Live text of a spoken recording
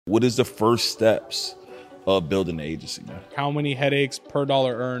What is the first steps of building an agency, man? How many headaches per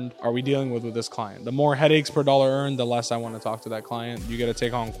dollar earned are we dealing with this client? The more headaches per dollar earned, the less I want to talk to that client. You got to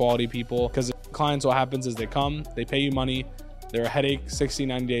take on quality people, because clients, what happens is they come, they pay you money, they're a headache 60,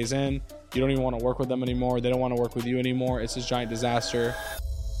 90 days in. You don't even want to work with them anymore. They don't want to work with you anymore. It's this giant disaster.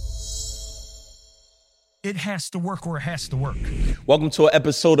 It has to work or it has to work. Welcome to an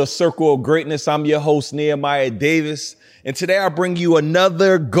episode of Circle of Greatness. I'm your host, Nehemiah Davis. And today I bring you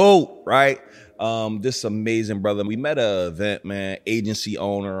another GOAT, right? This amazing brother. We met at an event, man, agency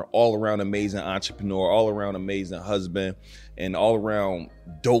owner, all around amazing entrepreneur, all around amazing husband, and all around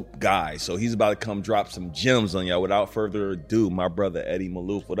dope guy. So he's about to come drop some gems on y'all. Without further ado, my brother, Eddie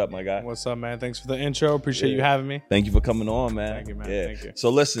Maloof. What up, my guy? What's up, man? Thanks for the intro. Appreciate you having me. Thank you for coming on, man. Thank you, man. Yeah. Thank you.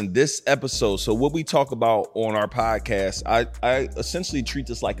 So listen, this episode, so what we talk about on our podcast, I essentially treat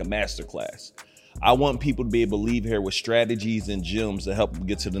this like a masterclass. I want people to be able to leave here with strategies and gems to help them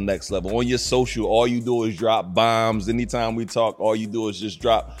get to the next level. On your social, all you do is drop bombs. Anytime we talk, all you do is just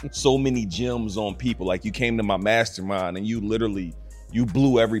drop so many gems on people. Like you came to my mastermind and you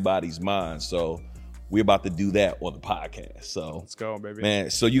blew everybody's mind. So we're about to do that on the podcast. So Let's go, baby. Man,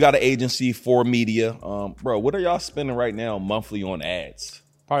 so you got an agency for media. Bro, what are y'all spending right now monthly on ads?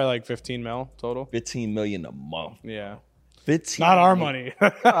 Probably like 15 mil total. 15 million a month. Yeah. 15 Not our million.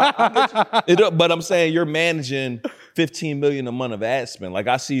 money. But I'm saying you're managing 15 million a month of ad spend. Like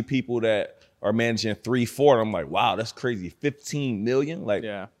I see people that are managing 3-4, and I'm like, wow, that's crazy. 15 million? Like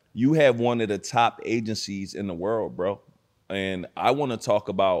Yeah. you have one of the top agencies in the world, bro. And I want to talk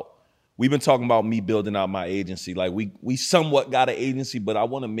about, we've been talking about me building out my agency. Like we somewhat got an agency, but I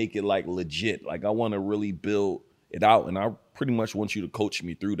want to make it like legit. Like I want to really build it out, and I pretty much want you to coach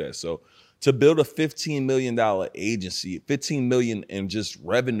me through that. So to build a $15 million agency, 15 million in just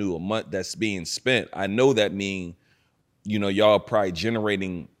revenue a month that's being spent, I know that mean, y'all probably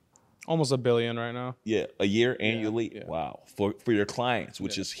generating Almost $1 billion right now. a year annually. Yeah. Wow. For your clients,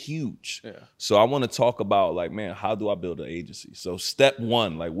 which is huge. Yeah. So I want to talk about like, man, how do I build an agency? So step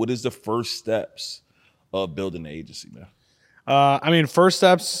one, like what is the first steps of building an agency, man? First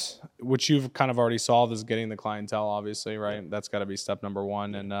steps, which you've kind of already solved, is getting the clientele, obviously, right? That's got to be step number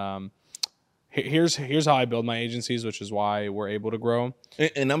one. And here's how I build my agencies, which is why we're able to grow.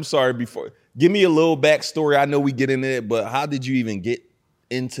 And I'm sorry, give me a little backstory. I know we get into it, but how did you even get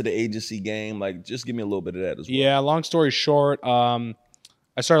into the agency game? Like, just give me a little bit of that as well. Yeah, long story short, I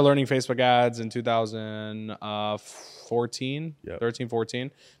started learning Facebook ads in 2014, 13,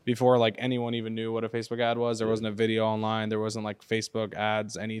 14, before like anyone even knew what a Facebook ad was. There wasn't a video online. There wasn't like Facebook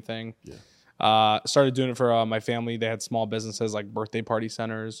ads, anything. Yeah. Started doing it for my family. They had small businesses like birthday party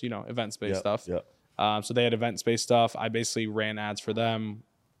centers, event-based stuff. Yeah. So they had event-based stuff. I basically ran ads for them,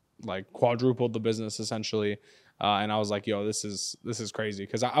 like quadrupled the business essentially. And I was like, yo, this is crazy.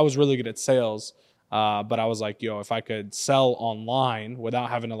 Because I was really good at sales. But I was like, yo, if I could sell online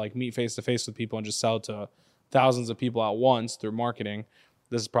without having to like meet face-to-face with people and just sell to thousands of people at once through marketing,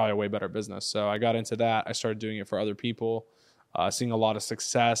 this is probably a way better business. So I got into that. I started doing it for other people, seeing a lot of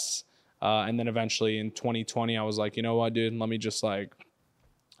success. And then eventually in 2020, I was like, you know what, dude, let me just I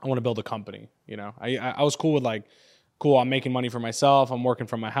want to build a company. I was cool with cool, I'm making money for myself. I'm working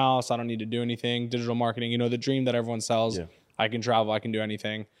from my house. I don't need to do anything. Digital marketing, the dream that everyone sells. Yeah. I can travel. I can do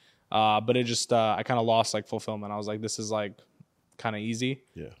anything. But it just, I kind of lost fulfillment. I was like, this is kind of easy.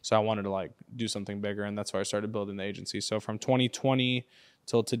 Yeah. So I wanted to do something bigger. And that's why I started building the agency. So from 2020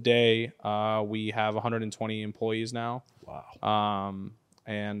 till today, we have 120 employees now. Wow.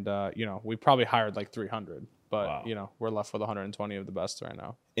 We probably hired 300, but wow. We're left with 120 of the best right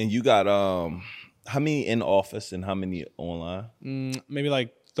now. And you got, how many in office and how many online?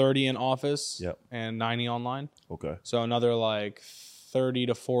 Maybe 30 in office. Yep. And 90 online. Okay. So another 30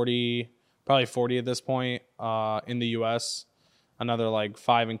 to 40, probably 40 at this point in the US, another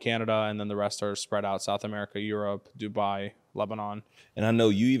 5 in Canada, and then the rest are spread out: South America, Europe, Dubai, Lebanon. And I know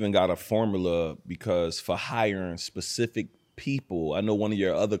you even got a formula, because for hiring specific people, I know one of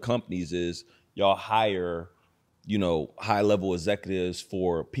your other companies is y'all hire high level executives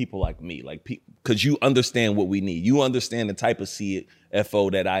for people like me, because you understand what we need. You understand the type of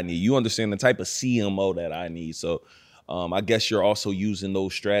CFO that I need. You understand the type of CMO that I need. So I guess you're also using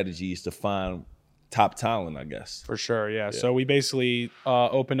those strategies to find top talent, I guess. For sure, yeah. So we basically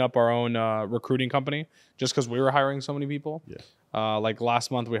opened up our own recruiting company just because we were hiring so many people. Yeah. Last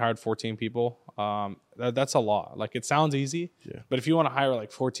month we hired 14 people. That's a lot. It sounds easy, but if you want to hire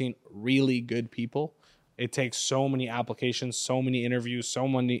 14 really good people, it takes so many applications, so many interviews, so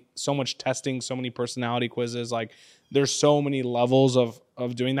much testing, so many personality quizzes. There's so many levels of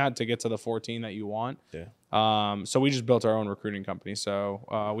doing that to get to the 14 that you want. Yeah. So we just built our own recruiting company.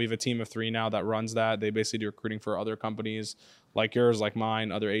 So we have a team of 3 now that runs that. They basically do recruiting for other companies like yours, like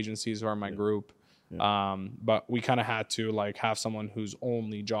mine, other agencies who are in my group. But we kind of had to like have someone whose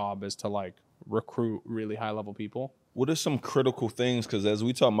only job is to like recruit really high level people. What are some critical things? Because as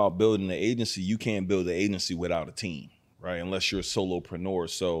we talk about building an agency, you can't build an agency without a team, right? Unless you're a solopreneur.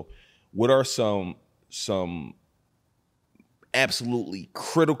 So what are some absolutely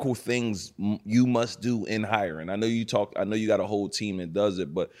critical things you must do in hiring? I know you got a whole team that does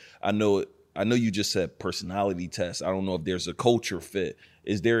it, but I know you just said personality tests. I don't know if there's a culture fit.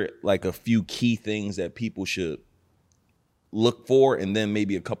 Is there like a few key things that people should look for, and then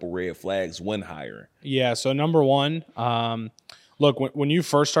maybe a couple red flags when hiring? Yeah. So number one, look, when you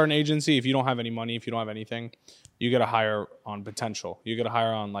first start an agency, if you don't have any money, if you don't have anything, you got to hire on potential. You got to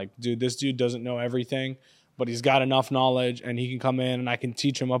hire on like, dude, this dude doesn't know everything, but he's got enough knowledge and he can come in and I can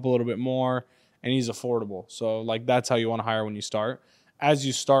teach him up a little bit more and he's affordable. So like, that's how you want to hire when you start. As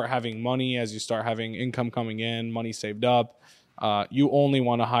you start having money, as you start having income coming in, money saved up, you only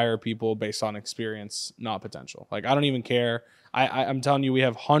want to hire people based on experience, not potential. Like, I don't even care. I'm telling you, we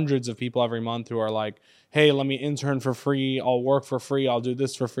have hundreds of people every month who are like, hey, let me intern for free. I'll work for free. I'll do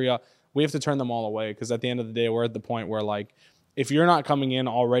this for free. We have to turn them all away because at the end of the day, we're at the point where like, if you're not coming in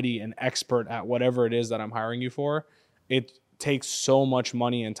already an expert at whatever it is that I'm hiring you for, it takes so much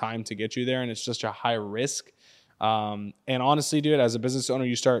money and time to get you there. And it's just a high risk. And honestly, dude, as a business owner,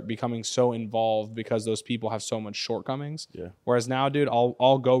 you start becoming so involved because those people have so much shortcomings. Yeah. Whereas now, dude,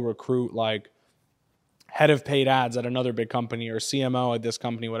 I'll go recruit like head of paid ads at another big company or CMO at this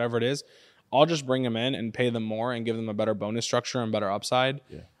company, whatever it is. I'll just bring them in and pay them more and give them a better bonus structure and better upside.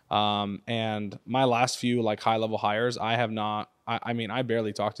 Yeah. And my last few like high level hires, I mean, I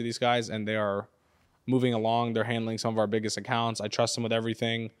barely talk to these guys and they are moving along. They're handling some of our biggest accounts. I trust them with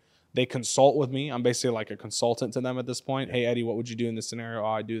everything. They consult with me. I'm basically like a consultant to them at this point. Hey, Eddie, what would you do in this scenario? Oh,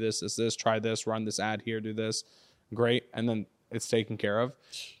 I do this, try this, run this ad here, do this. Great. And then it's taken care of.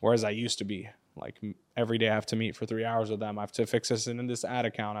 Whereas I used to be like every day I have to meet for 3 hours with them. I have to fix this in this ad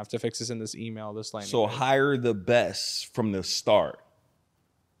account. I have to fix this in this email, this landing. So hire the best from the start.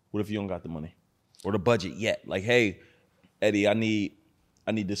 What if you don't got the money or the budget yet? Like, hey, Eddie, I need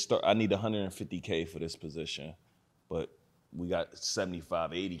to start. I need 150K for this position, but we got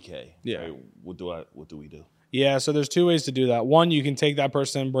 75, 80K. Yeah. Right? What do we do? Yeah. So there's 2 ways to do that. One, you can take that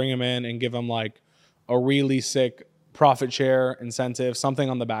person, bring them in and give them like a really sick profit share incentive, something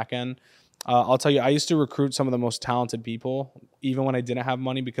on the back end. I'll tell you, I used to recruit some of the most talented people, even when I didn't have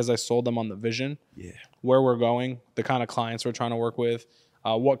money, because I sold them on the vision, where we're going, the kind of clients we're trying to work with,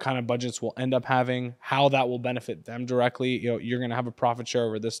 what kind of budgets we'll end up having, how that will benefit them directly. You know, you're going to have a profit share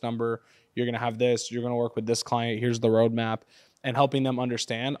over this number. You're going to have this. You're going to work with this client. Here's the roadmap, and helping them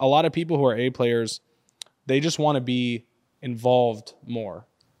understand. A lot of people who are A players, they just want to be involved more.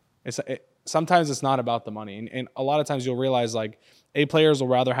 Sometimes it's not about the money. And a lot of times you'll realize like A players will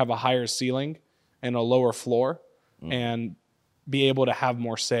rather have a higher ceiling and a lower floor and be able to have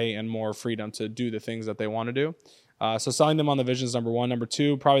more say and more freedom to do the things that they want to do. So selling them on the vision is number one. Number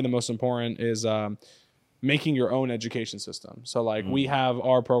two, probably the most important, is making your own education system. So like we have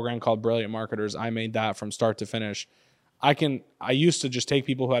our program called Brilliant Marketers. I made that from start to finish. I used to just take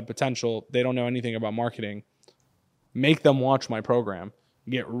people who had potential, they don't know anything about marketing, make them watch my program,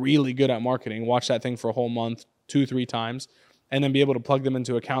 get really good at marketing, watch that thing for a whole month, 2-3 times, and then be able to plug them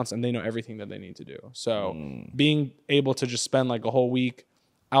into accounts and they know everything that they need to do. So being able to just spend like a whole week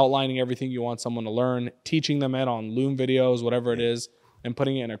outlining everything you want someone to learn, teaching them it on Loom videos, whatever it is, and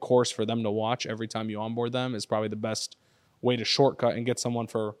putting it in a course for them to watch every time you onboard them is probably the best way to shortcut and get someone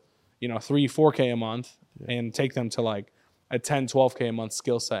for, 3-4K a month and take them to like a 10-12K a month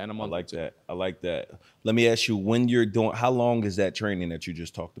skill set in a month. I like that. Let me ask you, when you're doing, how long is that training that you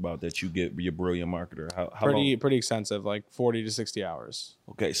just talked about that you get your Brilliant Marketer? How long? Pretty extensive, like 40 to 60 hours.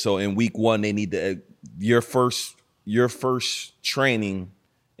 Okay, so in week 1, they need to your first training.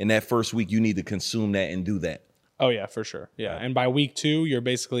 In that first week, you need to consume that and do that. Oh yeah, for sure. Yeah, and by week 2, you're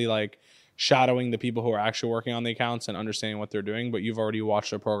basically like shadowing the people who are actually working on the accounts and understanding what they're doing. But you've already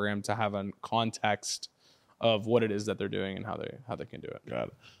watched a program to have a context of what it is that they're doing and how they can do it. Got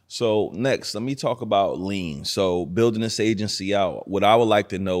it. So next, let me talk about lean. So building this agency out, what I would like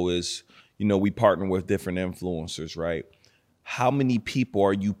to know is, we partner with different influencers, right? How many people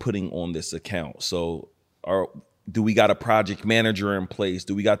are you putting on this account? So do we got a project manager in place?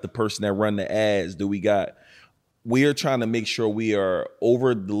 Do we got the person that run the ads? We are trying to make sure we are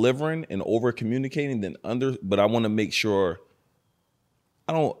over delivering and over communicating but I want to make sure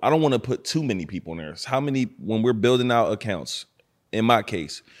I don't want to put too many people in there. So how many, when we're building out accounts, in my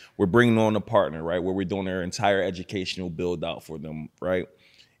case, we're bringing on a partner, right, where we're doing their entire educational build out for them, right?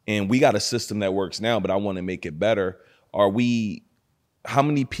 And we got a system that works now, but I want to make it better. How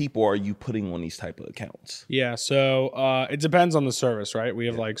many people are you putting on these type of accounts? Yeah, so it depends on the service, right? We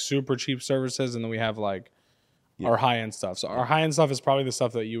have like super cheap services, and then we have like our high-end stuff. So our high-end stuff is probably the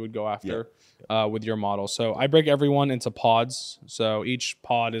stuff that you would go after with your model. So I break everyone into pods. So each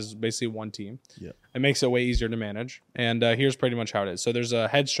pod is basically one team. Yeah. It makes it way easier to manage. And here's pretty much how it is. So there's a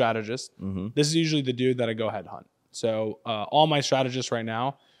head strategist. This is usually the dude that I go headhunt. So all my strategists right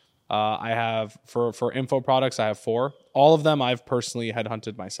now, I have for info products, I have 4. All of them I've personally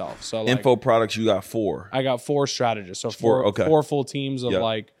headhunted myself. So like, Info products, you got 4. I got 4 strategists. So Four, four full teams of Yeah.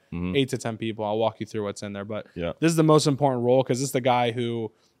 like 8 to 10 people. I'll walk you through what's in there. But Yeah. this is the most important role because this is the guy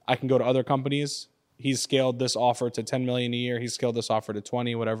who I can go to other companies. He's scaled this offer to 10 million a year. He's scaled this offer to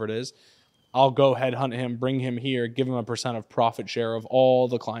 20, whatever it is. I'll go headhunt him, bring him here, give him a % of profit share of all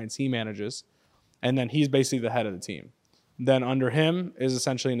the clients he manages. And then he's basically the head of the team. Then under him is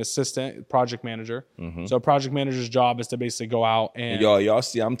essentially an assistant project manager. So project manager's job is to basically go out and Y'all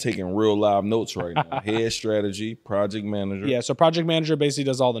see, I'm taking real live notes right now. Head strategy, project manager. yeah. So project manager basically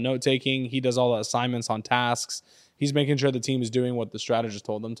does all the note taking. He does all the assignments on tasks. He's making sure the team is doing what the strategist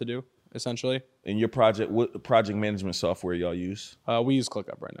told them to do, essentially. And your what project management software y'all use? We use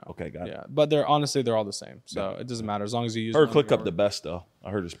ClickUp right now. Okay, got it. Yeah, but they're all the same. So it doesn't matter as long as you use. I heard one of ClickUp your- the best though.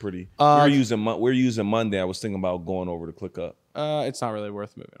 I heard it's pretty. we're using Monday. I was thinking about going over to ClickUp. It's not really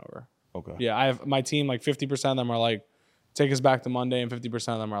worth moving over. Okay. Yeah, I have my team. Like 50% of them are like, take us back to Monday, and 50%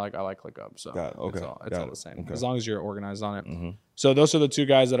 of them are like, I like ClickUp. So Got it. Okay. it's all Got it. the same Okay. as long as you're organized on it. So those are the 2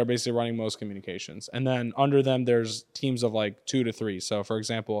 guys that are basically running most communications, and then under them there's teams of like 2 to 3. So for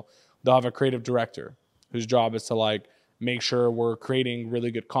example, they'll have a creative director whose job is to like make sure we're creating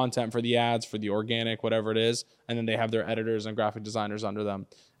really good content for the ads, for the organic, whatever it is, and then they have their editors and graphic designers under them,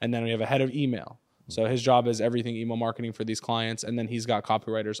 and then we have a head of email. So his job is everything email marketing for these clients, and then he's got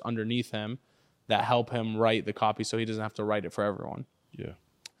copywriters underneath him that help him write the copy so he doesn't have to write it for everyone. Yeah.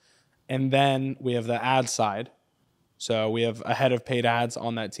 And then we have the ad side. So we have a head of paid ads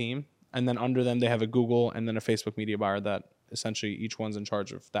on that team, and then under them they have a Google and then a Facebook media buyer that essentially each one's in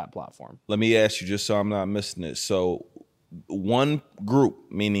charge of that platform. Let me ask you just so I'm not missing it. So one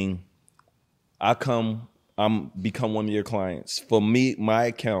group, meaning I'm become one of your clients. For me, my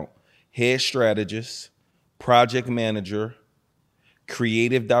account, head strategist, project manager,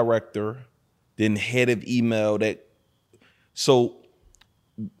 creative director, then head of email. So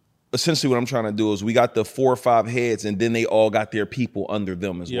essentially what I'm trying to do is we got the 4 or 5 heads, and then they all got their people under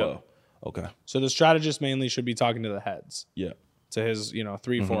them as well. Okay. So the strategist mainly should be talking to the heads, Yeah. to his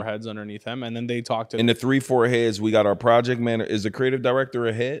 3-4 heads underneath him, and then they talk to In the 3-4 heads, we got our project manager. Is the creative director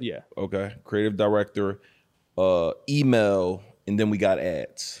a head? Yeah. Okay. Creative director, email, and then we got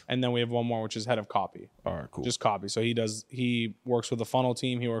ads. and then we have one more which is head of copy. All right, cool. Just copy. So he works with the funnel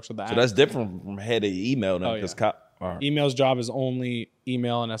team, he works with the So ad. that's different from head of email now. Oh, Because yeah. all right. Email's job is only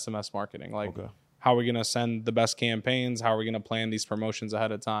email and SMS marketing. Like Okay. how are we going to send the best campaigns? How are we going to plan these promotions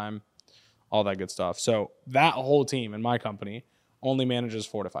ahead of time? All that good stuff. So that whole team in my company only manages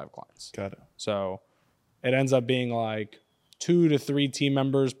 4 to 5 clients. Got it. So it ends up being like 2 to 3 team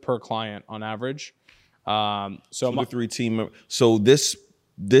members per client on average. So 2 to 3 team members. So this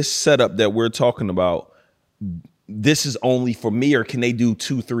setup that we're talking about, this is only for me, or can they do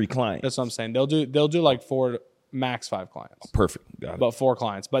 2-3 clients? that's what I'm saying. They'll do like 4 max 5 clients. Perfect. Got it. But 4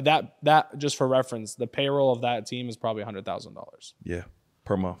 clients. But that just for reference, the payroll of that team is probably $100,000. Yeah.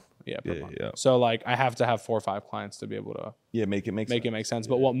 Per month. Yeah, per month. Yeah. So like I have to have 4 or 5 clients to be able to Yeah. Make it make it make sense.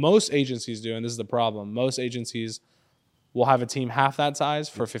 But what most agencies do, and this is the problem, most agencies will have a team half that size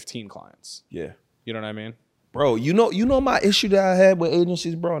for 15 clients. Yeah. You know what I mean? Bro, you know my issue that I had with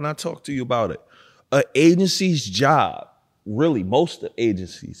agencies, bro, and I talked to you about it. An agency's job, really, most of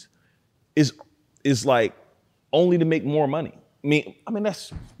agencies, is like only to make more money. I mean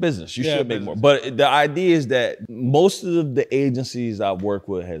that's business. You Yeah, should make business. more. But the idea is that most of the agencies I've worked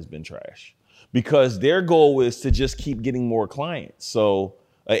with has been trash because their goal is to just keep getting more clients. So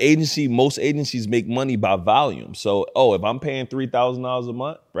most agencies make money by volume. So, if I'm paying $3,000 a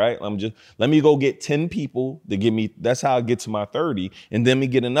month, right? Let me go get 10 people to give me, that's how I get to my 30, and then we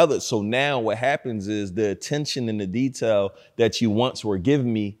get another. So now what happens is the attention and the detail that you once were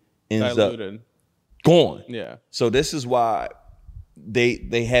giving me ends up Diluted. gone. Yeah. So this is why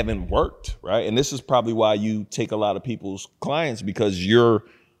they haven't worked, right? And this is probably why you take a lot of people's clients, because you're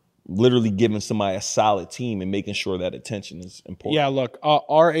literally giving somebody a solid team and making sure that attention is important. Yeah, look,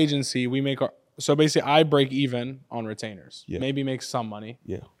 our agency, so basically I break even on retainers. Yeah. Maybe make some money.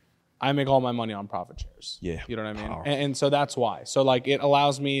 Yeah. I make all my money on profit shares. Yeah. You know what I mean? Powerful. And so that's why. So like it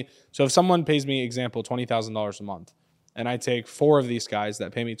allows me, so if someone pays me, example, $20,000 a month, and I take 4 of these guys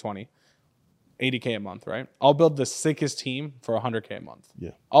that pay me 20, $80K a month, right? I'll build the sickest team for $100K a month.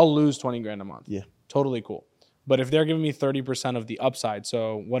 Yeah. I'll lose 20 grand a month. Yeah. Totally cool. But if they're giving me 30% of the upside,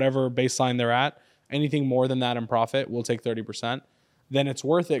 so whatever baseline they're at, anything more than that in profit, we'll take 30%. Then it's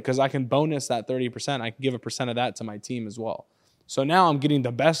worth it because I can bonus that 30%. I can give a percent of that to my team as well. So now I'm getting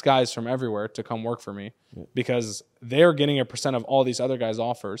the best guys from everywhere to come work for me because they're getting a percent of all these other guys'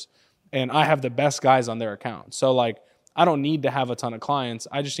 offers, and I have the best guys on their account. So like I don't need to have a ton of clients.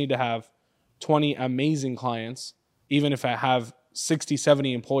 I just need to have 20 amazing clients. Even if I have 60,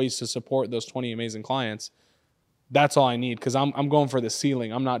 70 employees to support those 20 amazing clients, that's all I need because I'm going for the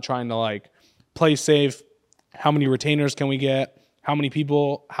ceiling. I'm not trying to like play safe. How many retainers can we get? How many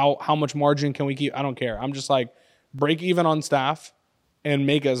people? How much margin can we keep? I don't care. I'm just like break even on staff and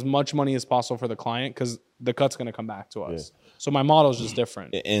make as much money as possible for the client because the cut's going to come back to us. Yeah. So my model is just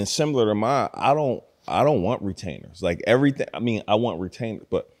different. And similar to mine, I don't want retainers. Like everything. I mean, I want retainers,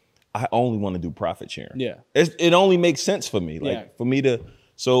 but I only want to do profit sharing. Yeah. It only makes sense for me. Like for me to.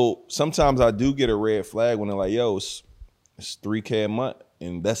 So sometimes I do get a red flag when they're like, "Yo, it's $3K a month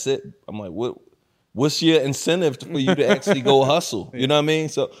and that's it." I'm like, What's your incentive for you to actually go hustle? You know what I mean?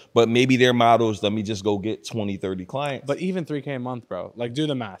 So, but maybe their motto is let me just go get 20, 30 clients. But even $3K a month, bro, like do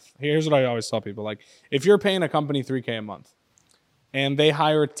the math. Here's what I always tell people. Like if you're paying a company $3K a month and they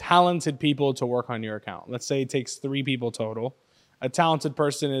hire talented people to work on your account, let's say it takes 3 people total. A talented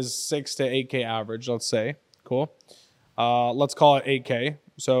person is 6 to 8K average, let's say. Cool. Let's call it 8K.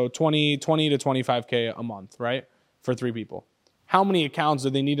 So 20 to 25K a month, right? For 3 people. How many accounts do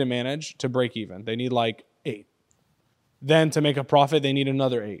they need to manage to break even? They need like 8. Then to make a profit, they need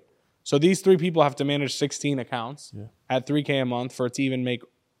another 8. So these 3 people have to manage 16 accounts at $3K a month for it to even make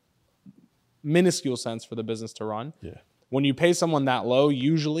minuscule sense for the business to run. Yeah. When you pay someone that low,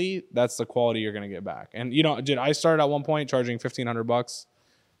 usually that's the quality you're going to get back. And you know, dude, I started at one point charging $1,500,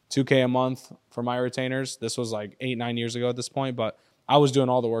 $2K a month for my retainers. This was like 8-9 years ago at this point, but I was doing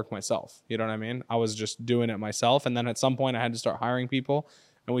all the work myself. You know what I mean? I was just doing it myself. And then at some point I had to start hiring people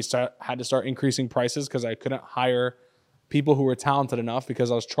and had to start increasing prices because I couldn't hire people who were talented enough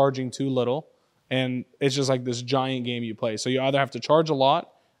because I was charging too little. And it's just like this giant game you play. So you either have to charge a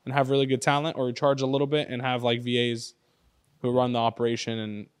lot and have really good talent, or you charge a little bit and have like VAs who run the operation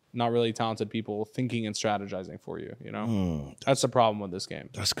and not really talented people thinking and strategizing for you, you know? That's the problem with this game.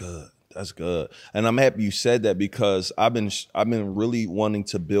 That's good. That's good. And I'm happy you said that because I've been really wanting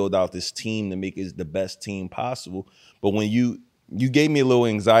to build out this team to make it the best team possible. But when you gave me a little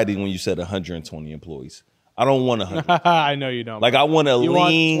anxiety when you said 120 employees. I don't want 100. I know you don't. Like I want to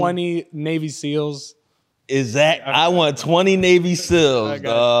lean. Want 20 Navy SEALs. I want 20 Navy SEALs,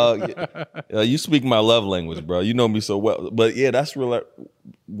 dog. You speak my love language, bro. You know me so well. But yeah, that's really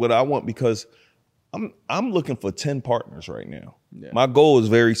what I want because I'm looking for 10 partners right now. Yeah. My goal is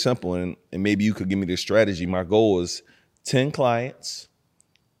very simple, and maybe you could give me the strategy. My goal is 10 clients.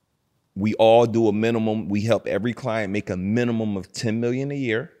 We all do a minimum. We help every client make a minimum of 10 million a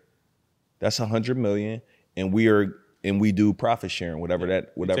year. That's 100 million, and we do profit sharing, whatever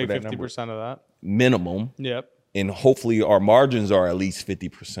that take that 50% number. of that Minimum. Yep. And hopefully our margins are at least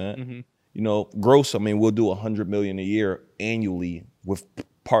 50%. Mm-hmm. You know, gross. I mean, we'll do 100 million a year annually with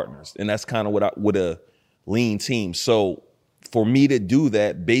partners, and that's kind of what with a lean team. So for me to do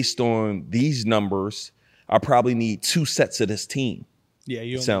that based on these numbers, I probably need 2 sets of this team. Yeah,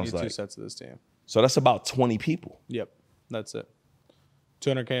 you only need 2 sets of this team. So that's about 20 people. Yep, that's it.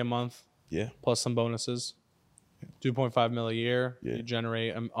 200K a month. Yeah. Plus some bonuses. 2.5 mil a year. Yeah. You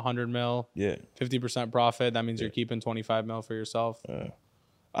generate 100 mil. Yeah. 50% profit. That means you're keeping 25 mil for yourself.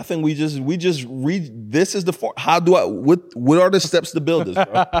 I think we just read. This is what are the steps to build this,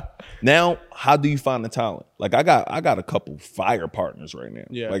 bro? Now, how do you find the talent? Like I got a couple fire partners right now.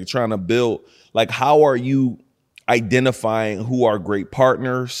 Yeah. Like trying to build. Like how are you identifying who are great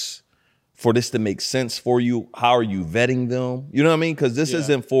partners for this to make sense for you? How are you vetting them? You know what I mean? Because this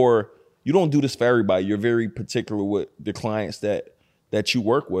isn't for. You don't do this for everybody. You're very particular with the clients that you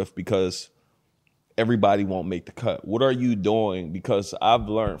work with because everybody won't make the cut. What are you doing? Because I've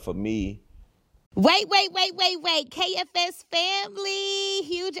learned for me, Wait. KFS family.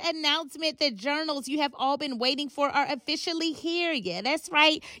 Huge announcement. The journals you have all been waiting for are officially here. Yeah, that's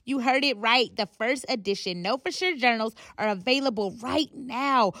right. You heard it right. The first edition Know For Sure journals are available right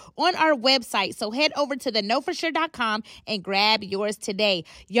now on our website. So head over to the knowforsure.com and grab yours today.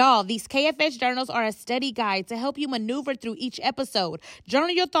 Y'all, these KFS journals are a study guide to help you maneuver through each episode.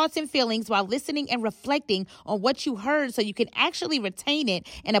 Journal your thoughts and feelings while listening and reflecting on what you heard so you can actually retain it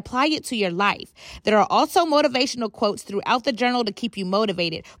and apply it to your life. There are also motivational quotes throughout the journal to keep you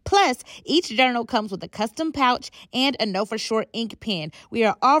motivated. Plus, each journal comes with a custom pouch and a Know For Sure ink pen. We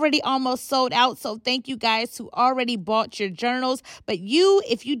are already almost sold out, so thank you guys who already bought your journals. But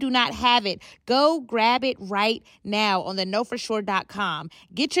if you do not have it, go grab it right now on the knowforsure.com.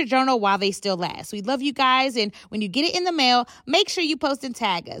 Get your journal while they still last. We love you guys, and when you get it in the mail, make sure you post and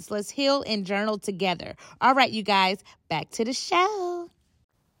tag us. Let's heal and journal together. All right, you guys, back to the show.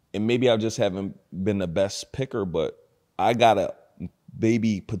 And maybe I just haven't been the best picker, but I gotta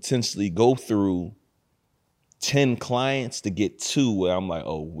maybe potentially go through 10 clients to get 2 where I'm like,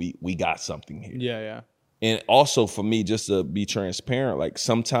 oh, we got something here. Yeah. And also for me, just to be transparent, like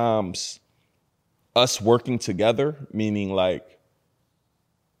sometimes us working together, meaning like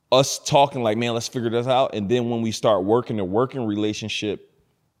us talking like, man, let's figure this out. And then when we start working, the working relationship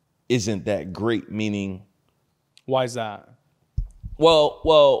isn't that great, meaning. Why is that?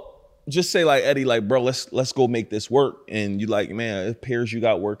 Well, just say like, Eddie, like, bro, let's go make this work. And you like, man, it appears you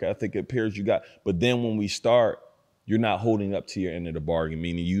got work ethic, it appears you got, but then when we start, you're not holding up to your end of the bargain,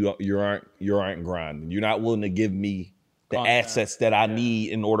 meaning you aren't grinding. You're not willing to give me the assets that I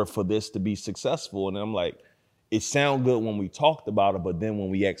need in order for this to be successful. And I'm like, it sounded good when we talked about it, but then when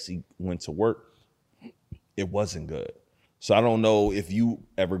we actually went to work, it wasn't good. So I don't know if you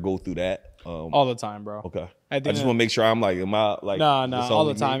ever go through that. All the time, bro. Okay. I just want to make sure I'm like, am I like? No, all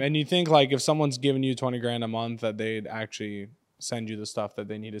the time. And you think like if someone's giving you $20,000 a month that they'd actually send you the stuff that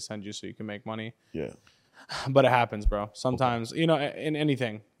they need to send you so you can make money. Yeah. But it happens, bro. Sometimes, in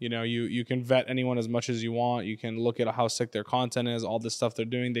anything, you can vet anyone as much as you want. You can look at how sick their content is, all this stuff they're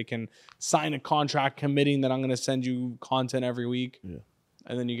doing. They can sign a contract committing that I'm going to send you content every week. Yeah.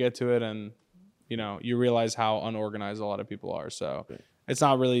 And then you get to it and, you realize how unorganized a lot of people are. So it's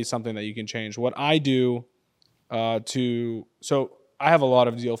not really something that you can change. What I do so I have a lot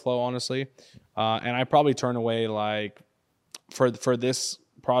of deal flow, honestly. And I probably turn away like for this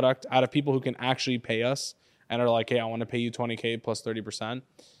product out of people who can actually pay us and are like, hey, I want to pay you $20K plus 30%.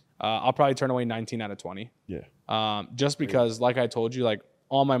 I'll probably turn away 19 out of 20. Yeah. Just because, like I told you, like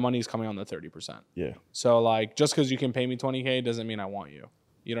all my money is coming on the 30%. Yeah. So like, just because you can pay me $20K doesn't mean I want you.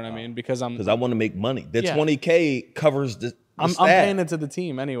 You know what I mean? Because I want to make money. The $20K covers the I'm paying it to the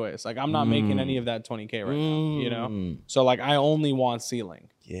team anyways. Like I'm not making any of that $20K right now, So like I only want ceiling.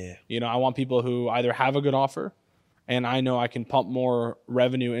 Yeah. I want people who either have a good offer and I know I can pump more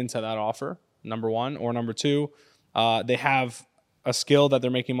revenue into that offer, number one, or number two, they have a skill that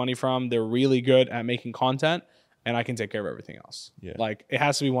they're making money from. They're really good at making content and I can take care of everything else. Yeah. Like it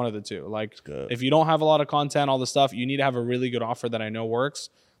has to be one of the two. Like if you don't have a lot of content, all the stuff, you need to have a really good offer that I know works,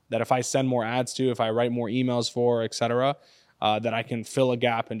 that if I send more ads to, if I write more emails for, etc., that I can fill a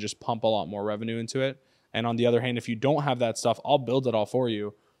gap and just pump a lot more revenue into it. And on the other hand, if you don't have that stuff, I'll build it all for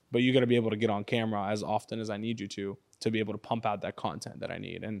you, but you got to be able to get on camera as often as I need you to be able to pump out that content that I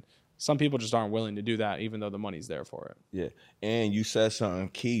need. And some people just aren't willing to do that, even though the money's there for it. Yeah. And you said something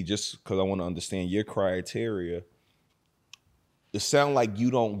key, just because I want to understand your criteria. It sounds like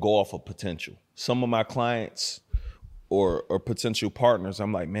you don't go off of potential. Some of my clients or potential partners,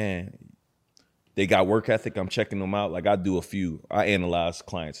 I'm like, man, they got work ethic. I'm checking them out. Like I do I analyze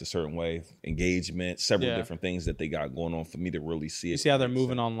clients a certain way, engagement, several different things that they got going on for me to really see it. You see how they're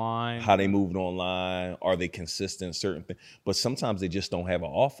moving online. How they moving online. Are they consistent? Certain things. But sometimes they just don't have an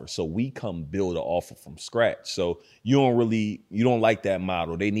offer. So we come build an offer from scratch. So you don't like that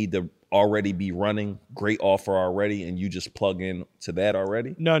model. They need to already be running, great offer already, and you just plug in to that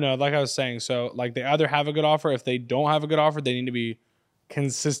already? No, like I was saying. So like they either have a good offer. If they don't have a good offer, they need to be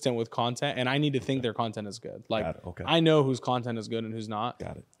consistent with content, and I need to think their content is good. Like I know whose content is good and who's not.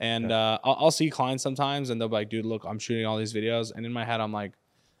 Got it. And I'll see clients sometimes and they'll be like, dude, look, I'm shooting all these videos, and in my head I'm like,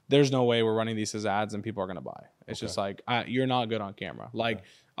 there's no way we're running these as ads and people are gonna buy. It's just like you're not good on camera. Like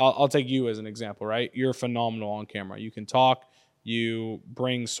I'll take you as an example, right? You're phenomenal on camera. You can talk, you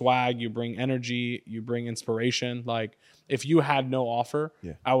bring swag, you bring energy, you bring inspiration. Like if you had no offer,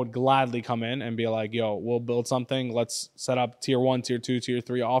 I would gladly come in and be like, yo, we'll build something. Let's set up tier 1, tier 2, tier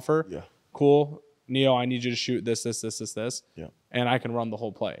 3 offer. Yeah. Cool. Neo, I need you to shoot this. Yeah. And I can run the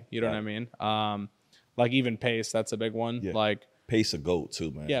whole play. You know what I mean? Like even pace, that's a big one. Yeah. Like Pace a GOAT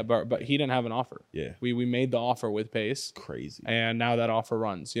too, man. Yeah, but he didn't have an offer. Yeah. We made the offer with Pace. Crazy. And now that offer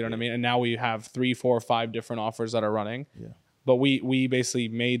runs. You know what I mean? And now we have 3, 4, 5 different offers that are running. Yeah. But we basically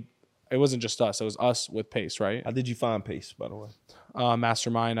made, it wasn't just us. It was us with Pace, right? How did you find Pace, by the way?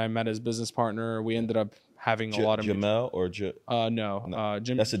 Mastermind. I met his business partner. We ended up having a lot of Jamel or no.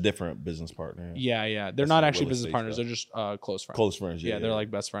 Jim. That's a different business partner. Yeah. They're That's not like actually real business estate partners. stuff. They're just close friends. Close friends. Yeah, they're like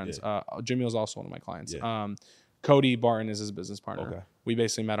best friends. Yeah. Jimmy was also one of my clients. Yeah. Cody Barton is his business partner. Okay. We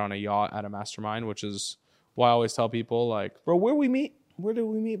basically met on a yacht at a mastermind, which is why I always tell people, like, Bro, where we meet? Where did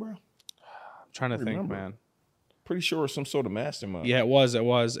we meet, bro? I'm trying to think, remember. man. Pretty sure it was some sort of mastermind. Yeah, it was,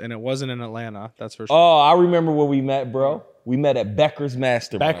 and it wasn't in Atlanta. That's for sure. Oh, I remember where we met, bro. We met at Becker's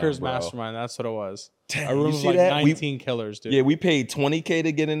Mastermind. Becker's bro. Mastermind. That's what it was. Damn, A room you of see like that? 19 killers, dude. Yeah, we paid $20K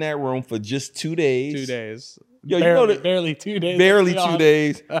to get in that room for just 2 days. 2 days. Yo, barely, you know that barely 2 days. barely let's be 2 honest.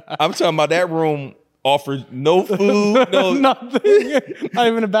 days. I'm talking about that room offered no food, no Nothing. Not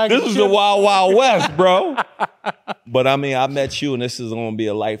even a bag This of was chips. the Wild Wild West, bro. But I mean, I met you, and this is going to be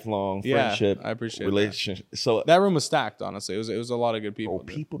a lifelong Yeah, friendship, I appreciate relationship. So, That room was stacked, honestly. It was a lot of good people. bro,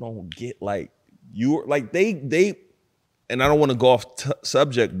 dude. people don't get like you, like they. And I don't want to go off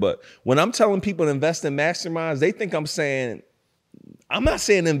subject, but when I'm telling people to invest in masterminds, they think I'm not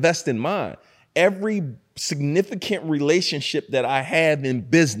saying invest in mine. Every significant relationship that I have in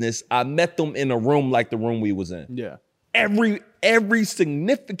business, I met them in a room like the room we was in. Yeah. Every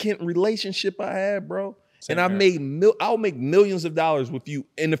significant relationship I had, bro. Same and I here. I'll make millions of dollars with you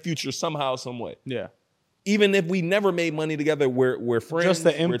in the future somehow, some way. Yeah. Even if we never made money together, we're friends. Just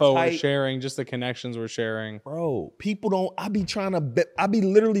the info we're tight. sharing, just the connections we're sharing. Bro, people don't. I be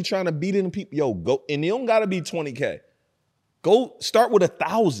literally trying to beat in people. Yo, go, and it don't gotta be 20K. Go start with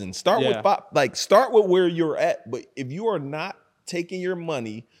 1,000. Start with Yeah. 5. Like start with where you're at. But if you are not taking your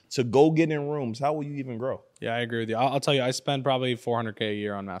money to go get in rooms, how will you even grow? Yeah, I agree with you. I'll tell you, I spend probably $400K a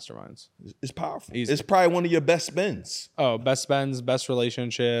year on masterminds. It's powerful. Easy. It's probably one of your best spends. Oh, best spends, best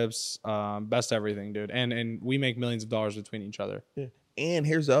relationships, best everything, dude. And we make millions of dollars between each other. Yeah. And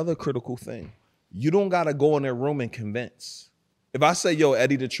here's the other critical thing. You don't gotta go in their room and convince. If I say, yo,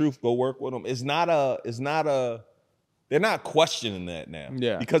 Eddie the Truth, go work with them, they're not questioning that now.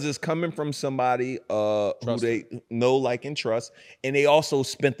 Yeah. Because it's coming from somebody who Trusted. they know, like, and trust. And they also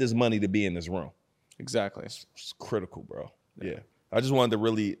spent this money to be in this room. Exactly. It's critical, bro. Yeah. I wanted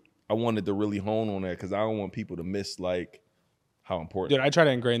to really hone on that because I don't want people to miss like how important. Dude, I try to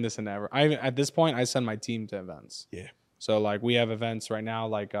ingrain this in at this point, I send my team to events. Yeah. So like we have events right now,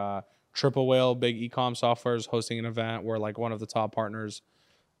 like Triple Whale, big e-com software is hosting an event where like one of the top partners,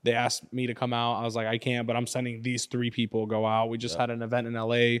 they asked me to come out. I was like, I can't, but I'm sending these 3 people go out. We just had an event in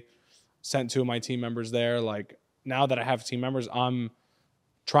LA, sent 2 of my team members there. Like now that I have team members, I'm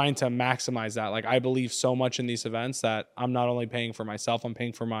trying to maximize that. Like I believe so much in these events that I'm not only paying for myself, I'm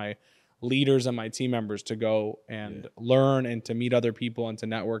paying for my leaders and my team members to go and learn and to meet other people and to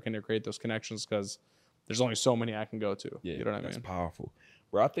network and to create those connections because there's only so many I can go to. Yeah, you know what I that's mean? powerful.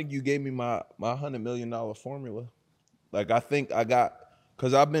 Bro, I think you gave me my $100 million formula. Like I think I got,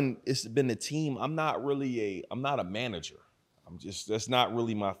 because it's been a team. I'm not a manager. That's not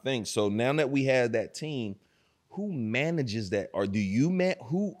really my thing. So now that we have that team, who manages that? Or do you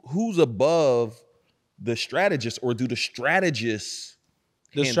who's above the strategist, or do the strategists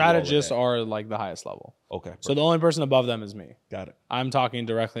The handle all of strategists that? are like the highest level. Okay. So the only person above them is me. Got it. I'm talking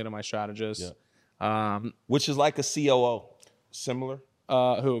directly to my strategist. Which is like a COO. Similar?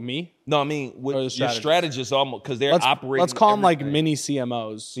 Who, me? No, I mean Or the your strategist? strategists almost because they're operating. Let's call them like everything. mini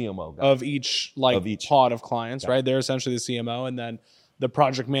CMOs CMO. Got of each like Of each. pod of clients, right? They're essentially the CMO, and then the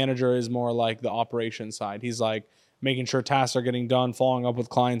project manager is more like the operation side. He's like making sure tasks are getting done, following up with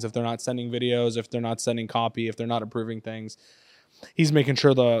clients if they're not sending videos, if they're not sending copy, if they're not approving things. He's making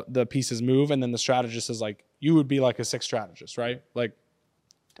sure the pieces move, and then the strategist is like, you would be like a 6 strategist, right? Like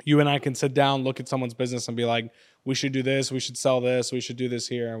you and I can sit down, look at someone's business and be like, we should do this, we should sell this, we should do this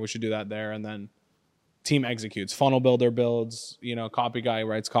here, and we should do that there. And then team executes. Funnel builder builds, copy guy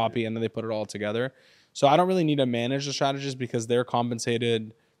writes copy, and then they put it all together. So I don't really need to manage the strategists because they're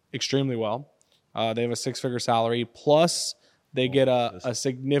compensated extremely well. They have a 6-figure salary, plus they get a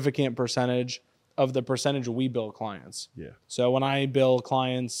significant percentage of the percentage we bill clients. Yeah. So when I bill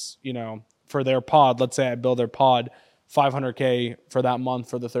clients, for their pod, let's say I bill their pod $500K for that month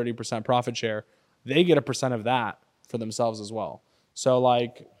for the 30% profit share, they get a percent of that for themselves as well. So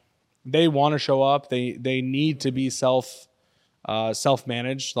like they want to show up, they need to be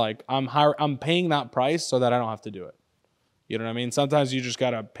self-managed. Like I'm paying that price so that I don't have to do it. You know what I mean? Sometimes you just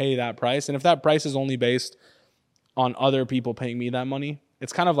got to pay that price. And if that price is only based on other people paying me that money,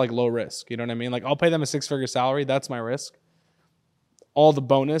 it's kind of like low risk. You know what I mean? Like I'll pay them a 6-figure salary. That's my risk. all the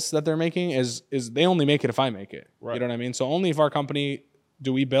bonus that they're making is they only make it if I make it. Right. You know what I mean? So only if our company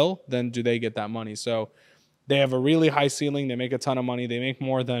do we bill, then do they get that money. So they have a really high ceiling. They make a ton of money. They make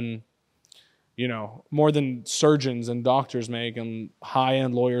more than surgeons and doctors make and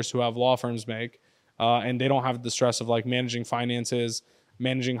high-end lawyers who have law firms make. And they don't have the stress of like managing finances,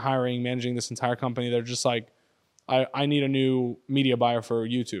 managing hiring, managing this entire company. They're just like, I need a new media buyer for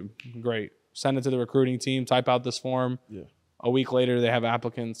YouTube. Great. Send it to the recruiting team, type out this form. Yeah. A week later, they have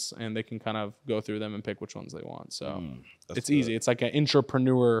applicants and they can kind of go through them and pick which ones they want. So it's good. easy. It's like an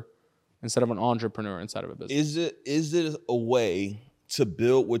intrapreneur instead of an entrepreneur inside of a business. Is it a way to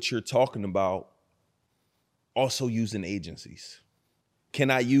build what you're talking about also using agencies? Can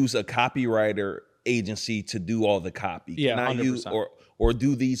I use a copywriter agency to do all the copy? Yeah, Can I 100%. use or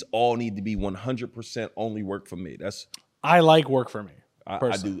do these all need to be 100% only work for me? I like work for me.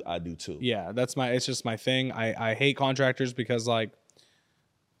 I do too. Yeah, it's just my thing. I hate contractors because like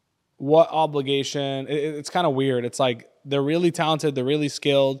what obligation? It's kind of weird. It's like they're really talented, they're really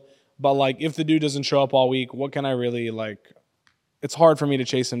skilled, but like if the dude doesn't show up all week, what can I really like? It's hard for me to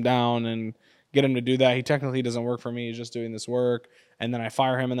chase him down and get him to do that. He technically doesn't work for me. He's just doing this work, and then I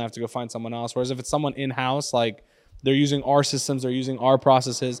fire him and I have to go find someone else. Whereas if it's someone in-house, like they're using our systems, they're using our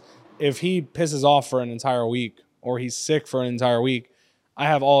processes. If he pisses off for an entire week or he's sick for an entire week, I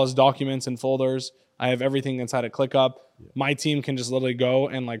have all his documents and folders. I have everything inside of ClickUp. My team can just literally go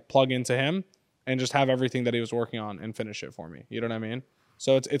and like plug into him and just have everything that he was working on and finish it for me. You know what I mean?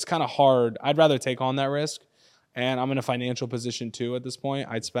 So it's kind of hard. I'd rather take on that risk. And I'm in a financial position too at this point.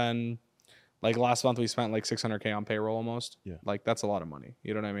 I'd spend, like last month we spent like $600K on payroll almost. Yeah. Like that's a lot of money.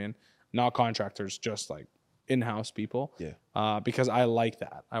 You know what I mean? Not contractors, just like in-house people. Yeah. Because I like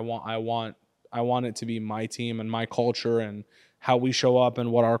that. I want it to be my team and my culture and how we show up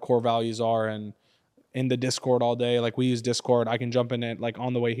and what our core values are. And in the Discord all day, like we use Discord. I can jump in it like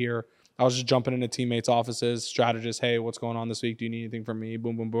on the way here. I was just jumping into teammates' offices, strategists. Hey, what's going on this week? Do you need anything from me?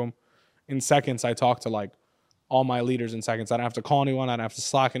 Boom, boom, boom. In seconds, I talk to like all my leaders in seconds. I don't have to call anyone. I don't have to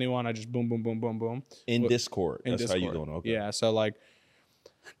Slack anyone. I just boom, boom, boom, boom, boom. In Discord. In That's Discord. how you doing. Okay. Yeah. So like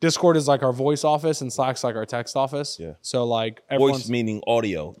Discord is like our voice office and Slack's like our text office. Yeah. So like everyone's Voice meaning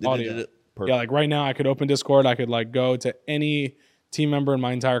audio. audio. Perfect. Yeah, like right now I could open Discord. I could like go to any team member in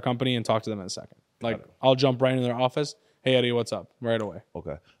my entire company and talk to them in a second. Like I'll jump right in their office. Hey Eddie, what's up? Right away.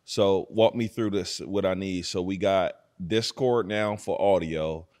 Okay. So walk me through this, what I need. So we got Discord now for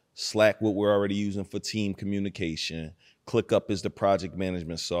audio, Slack, what we're already using for team communication. ClickUp is the project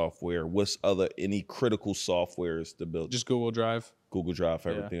management software. What's any critical softwares to build? Just Google Drive. Google Drive,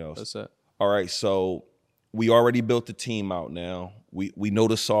 everything Yeah, else. That's it. All right. So we already built the team out now. We know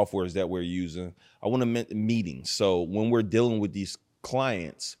the softwares that we're using. I want to meetings. So when we're dealing with these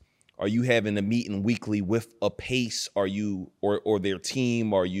clients, are you having a meeting weekly with a pace? Are you or their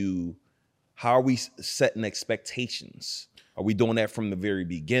team? How are we setting expectations? Are we doing that from the very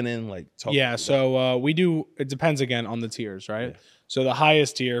beginning? Like So we do. It depends again on the tiers, right? Yeah. So the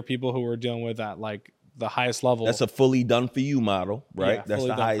highest tier, people who we're dealing with at like the highest level. That's a fully done for you model, right? Yeah, That's fully the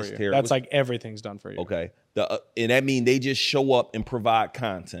done for highest you. tier. That's like everything's done for you. Okay. And that means they just show up and provide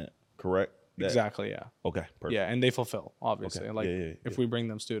content, correct? Exactly. Yeah. Okay. Perfect. Yeah, and they fulfill obviously. Okay. Like Yeah, if we bring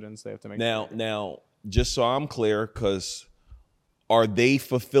them students, they have to make Now, just so I'm clear, because are they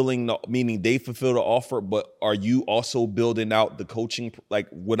fulfilling meaning they fulfill the offer, but are you also building out the coaching? Like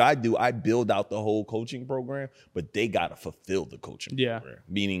what I do, I build out the whole coaching program, but they got to fulfill the coaching program.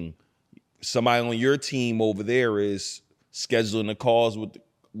 Meaning somebody on your team over there is scheduling the calls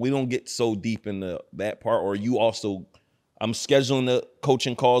we don't get so deep into that part, or you also, I'm scheduling the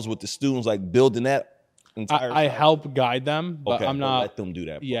coaching calls with the students, like building that entire I help guide them, but I'm not. Let them do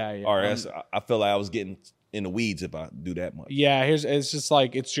that part. Yeah. All right. I feel like I was getting in the weeds if I do that much. Yeah, it's just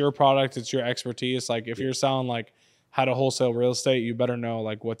like it's your product, it's your expertise. Like if you're selling like how to wholesale real estate, you better know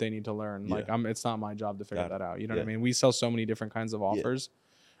like what they need to learn. Yeah. Like it's not my job to figure that out. You know what I Yeah. mean? We sell so many different kinds of offers.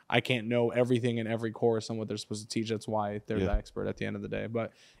 I can't know everything in every course and what they're supposed to teach. That's why they're the expert at the end of the day.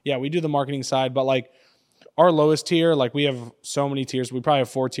 But yeah, we do the marketing side, but like our lowest tier, like we have so many tiers. We probably have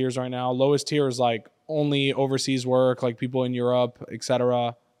 4 tiers right now. Lowest tier is like only overseas work, like people in Europe,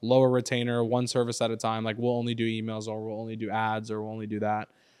 etc. Lower retainer, one service at a time. Like we'll only do emails or we'll only do ads or we'll only do that.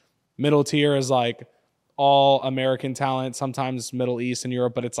 Middle tier is like all American talent, sometimes Middle East and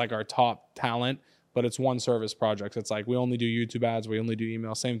Europe, but it's like our top talent, but it's one service project. It's like we only do YouTube ads, we only do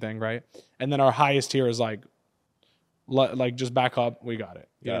email, same thing, right? And then our highest tier is like just back up, we got it.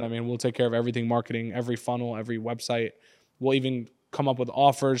 You know what I mean? We'll take care of everything, marketing, every funnel, every website. We'll even come up with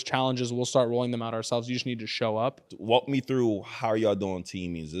offers, challenges. We'll start rolling them out ourselves. You just need to show up. Walk me through how y'all doing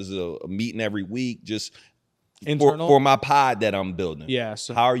team meetings. Is it a meeting every week? Just internal. For my pod that I'm building. Yeah.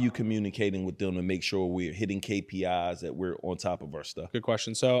 So How are you communicating with them to make sure we're hitting KPIs, that we're on top of our stuff? good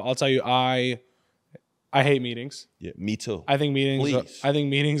question. So I'll tell you, I hate meetings. Yeah, me too. I think Please.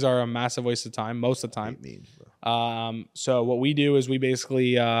 meetings are a massive waste of time most of the time. Meetings, bro. So what we do is we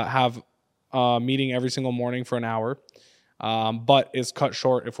basically have a meeting every single morning for an hour, but it's cut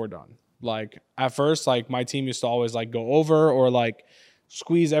short if we're done. Like at first, like my team used to always like go over or like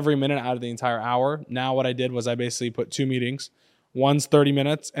squeeze every minute out of the entire hour. Now what I did was I basically put 2 meetings. One's 30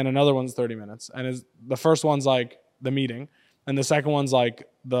 minutes and another one's 30 minutes. And the first one's like the meeting, and the second one's like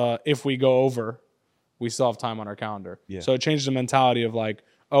if we go over, we still have time on our calendar. Yeah. So it changed the mentality of like,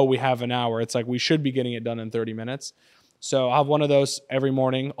 oh, we have an hour. It's like we should be getting it done in 30 minutes. So I'll have one of those every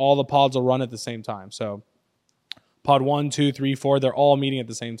morning. All the pods will run at the same time. So pod 1, 2, 3, 4, they're all meeting at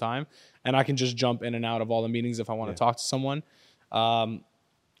the same time. And I can just jump in and out of all the meetings if I want to talk to someone.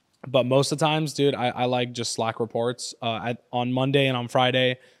 But most of the times, dude, I like just Slack reports. On Monday and on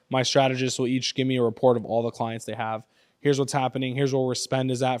Friday, my strategists will each give me a report of all the clients they have. Here's what's happening. Here's where our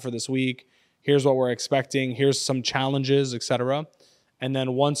spend is at for this week. Here's what we're expecting. Here's some challenges, etc. And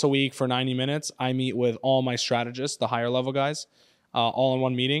then once a week for 90 minutes, I meet with all my strategists, the higher level guys, all in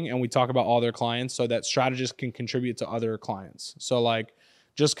one meeting. And we talk about all their clients so that strategists can contribute to other clients. So like,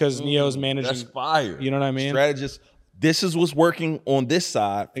 just because Neo's managing, That's fire. you know what I mean? Strategist. This is what's working on this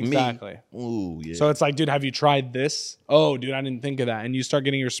side for Exactly. me. Ooh, yeah. So it's like, dude, have you tried this? Oh, dude, I didn't think of that. And you start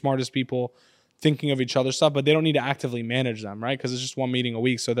getting your smartest people thinking of each other's stuff, but they don't need to actively manage them, right? Because it's just one meeting a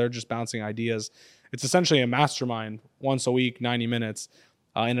week, so they're just bouncing ideas. It's essentially a mastermind once a week, 90 minutes,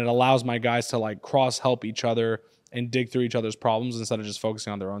 and it allows my guys to like cross-help each other and dig through each other's problems instead of just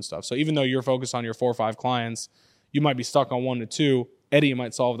focusing on their own stuff. So even though you're focused on your 4 or 5 clients, you might be stuck on 1 to 2. Eddie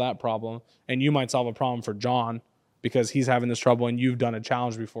might solve that problem, and you might solve a problem for John because he's having this trouble and you've done a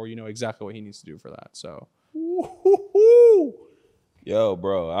challenge before. You know exactly what he needs to do for that. So, yo,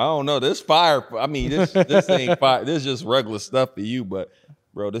 bro, I don't know. This fire. I mean, this ain't fire. This is just regular stuff for you, but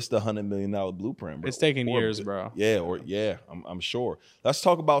bro, this is the $100 million blueprint, bro. it's taking Or- years, bro. Yeah, I'm sure. Let's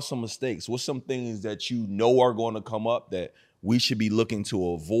talk about some mistakes. What's some things that you know are going to come up that we should be looking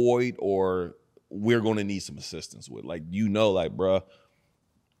to avoid, or we're going to need some assistance with? Like, like, bro,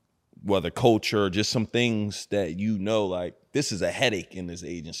 whether culture, just some things that like this is a headache in this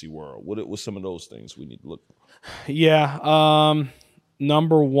agency world. What's some of those things we need to look for? Yeah.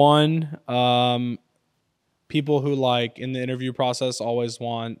 Number one, people who like in the interview process always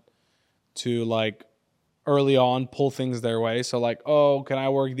want to like early on pull things their way. So like, oh, can I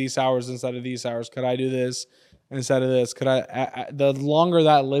work these hours instead of these hours? Could I do this instead of this? Could I the longer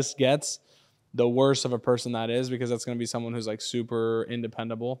that list gets, the worse of a person that is, because that's going to be someone who's like super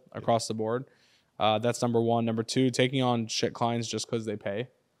independable across the board. That's number one. Number two, taking on shit clients just because they pay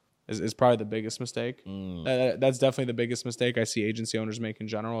is probably the biggest mistake. That's definitely the biggest mistake I see agency owners make in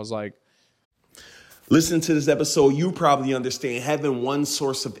general, is like, Listening to this episode, you probably understand having one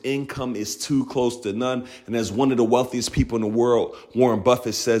source of income is too close to none. And as one of the wealthiest people in the world, Warren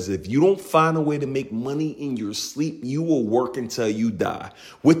Buffett says, if you don't find a way to make money in your sleep, you will work until you die.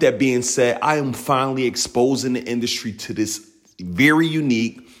 With that being said, I am finally exposing the industry to this very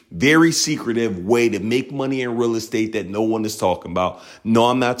unique, very secretive way to make money in real estate that no one is talking about. No,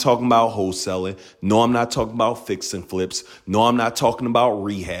 I'm not talking about wholesaling. No, I'm not talking about fix and flips. No, I'm not talking about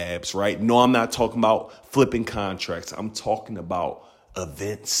rehabs, right? No, I'm not talking about flipping contracts. I'm talking about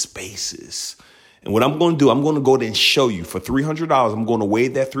event spaces. And what I'm going to do, I'm going to go there and show you for $300. I'm going to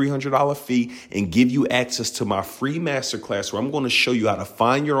waive that $300 fee and give you access to my free masterclass where I'm going to show you how to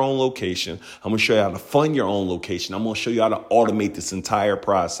find your own location. I'm going to show you how to fund your own location. I'm going to show you how to automate this entire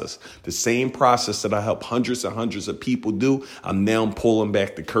process. The same process that I help hundreds and hundreds of people do, I'm now pulling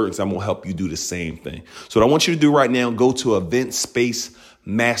back the curtains. I'm going to help you do the same thing. So what I want you to do right now, go to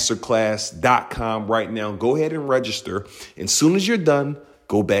eventspacemasterclass.com right now. Go ahead and register. And as soon as you're done,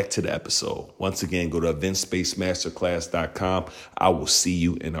 go back to the episode. Once again, go to eventspacemasterclass.com. I will see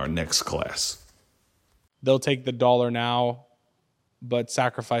you in our next class. they'll take the dollar now, but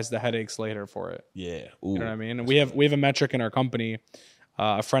sacrifice the headaches later for it. Yeah. You know what I mean? And we have a metric in our company.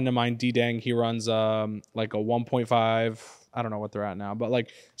 A friend of mine, D-Dang, he runs like a 1.5, I don't know what they're at now, but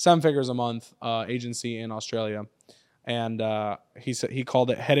like 7 figures a month agency in Australia. And he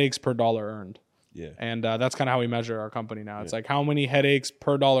called it headaches per dollar earned. Yeah. And that's kind of how we measure our company now. It's like, how many headaches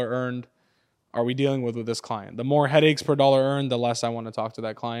per dollar earned are we dealing with this client? The more headaches per dollar earned, the less I want to talk to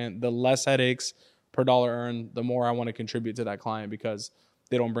that client. The less headaches per dollar earned, the more I want to contribute to that client because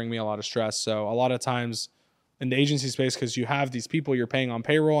they don't bring me a lot of stress. So a lot of times in the agency space, because you have these people you're paying on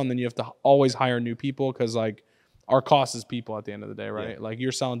payroll, and then you have to always hire new people because like our cost is people at the end of the day, right? Yeah. Like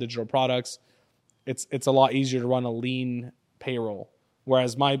you're selling digital products. it's a lot easier to run a lean payroll.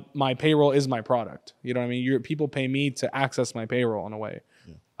 Whereas my payroll is my product. You know what I mean? People pay me to access my payroll in a way.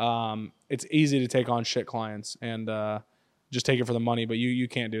 Yeah. It's easy to take on shit clients and just take it for the money, but you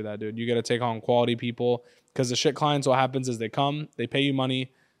can't do that, dude. You got to take on quality people, because the shit clients, what happens is they come, they pay you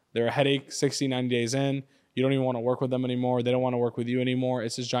money, they're a headache 60, 90 days in. You don't even want to work with them anymore. They don't want to work with you anymore.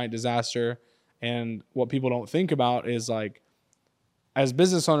 It's this giant disaster. And what people don't think about is, like, as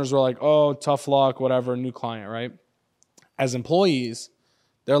business owners, we're like, oh, tough luck, whatever, new client, right? As employees,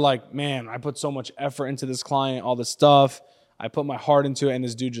 they're like, man, I put so much effort into this client, all this stuff. I put my heart into it, and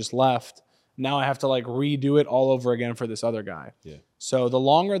this dude just left. Now I have to, like, redo it all over again for this other guy. Yeah. So the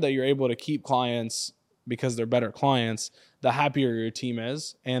longer that you're able to keep clients because they're better clients, the happier your team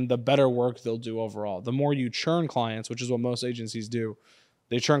is and the better work they'll do overall. The more you churn clients, which is what most agencies do,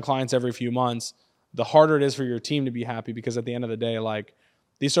 they churn clients every few months, the harder it is for your team to be happy, because at the end of the day, like,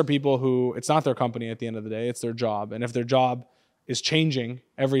 these are people who, it's not their company at the end of the day, it's their job. And if their job is changing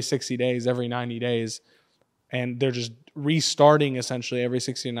every 60 days, every 90 days, and they're just restarting essentially every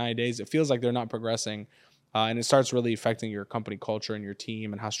 60 to 90 days, it feels like they're not progressing. And it starts really affecting your company culture and your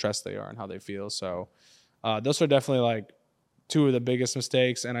team and how stressed they are and how they feel. So those are definitely, like, two of the biggest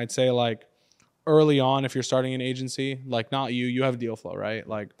mistakes. And I'd say, like, early on, if you're starting an agency, like, not you have deal flow, right?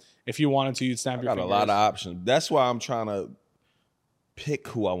 Like, if you wanted to, you'd snap your fingers. I got a lot of options. That's why I'm trying to pick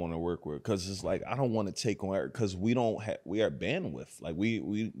who I want to work with, because it's like, I don't want to take on, because we are bandwidth. Like,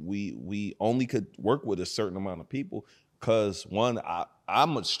 we only could work with a certain amount of people, because one,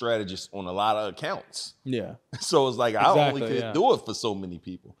 I'm a strategist on a lot of accounts. Yeah. So it's like, exactly, I only could do it for so many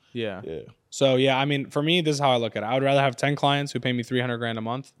people. Yeah. Yeah. So yeah, I mean, for me, this is how I look at it. I would rather have 10 clients who pay me $300,000 a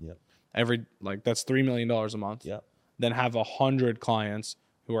month. Yep. That's $3 million a month. Yep. Than have 100 clients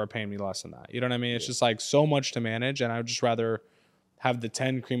who are paying me less than that. You know what I mean? It's just, like, so much to manage, and I would just rather have the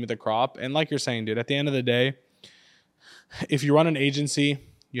 10 cream of the crop. And like you're saying, dude, at the end of the day, if you run an agency,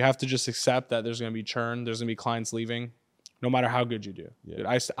 you have to just accept that there's going to be churn. There's going to be clients leaving, no matter how good you do. Yeah. Dude,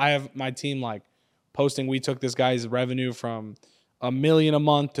 I have my team, like, posting, we took this guy's revenue from $1 million a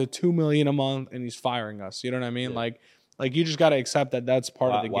month to $2 million a month, and he's firing us. You know what I mean? Yeah. Like you just got to accept that that's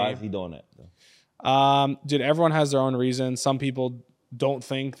part of the game. Why is he doing that? Dude, everyone has their own reasons. Some people don't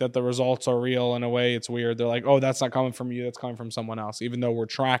think that the results are real. In a way, it's weird. They're like, oh, that's not coming from you, that's coming from someone else, even though we're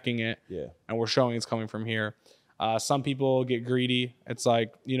tracking it. Yeah. And we're showing it's coming from here. Some people get greedy. It's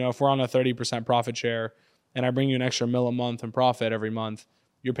like, you know, if we're on a 30% profit share and I bring you an extra $1 million a month in profit every month,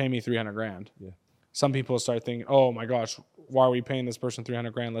 you're paying me $300,000. Yeah. Some people start thinking, oh my gosh, why are we paying this person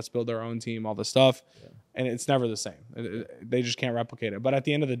 $300,000? Let's build our own team, all this stuff. Yeah. And it's never the same. They just can't replicate it. But at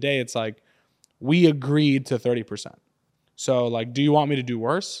the end of the day, it's like, we agreed to 30%. So, like, do you want me to do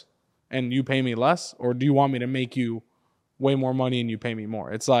worse and you pay me less? Or do you want me to make you way more money and you pay me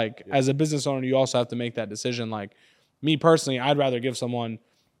more? It's like, as a business owner, you also have to make that decision. Like, me personally, I'd rather give someone,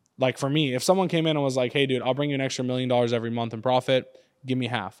 like, for me, if someone came in and was like, hey, dude, I'll bring you an extra $1 million every month in profit, give me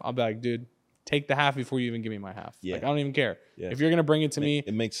half. I'll be like, dude, take the half before you even give me my half. Yeah. Like, I don't even care. Yeah. If you're going to bring it to me,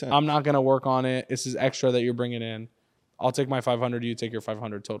 it makes sense. I'm not going to work on it. This is extra that you're bringing in. I'll take my 500. You take your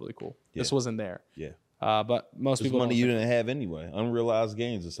 500. Totally cool. Yeah. This wasn't there. Yeah. But most people money you didn't have anyway, unrealized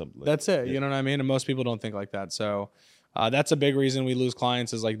gains or something like that's that. That's it. Yeah. You know what I mean? And most people don't think like that. So that's a big reason we lose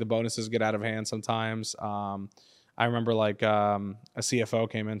clients, is like the bonuses get out of hand sometimes. I remember, like, a CFO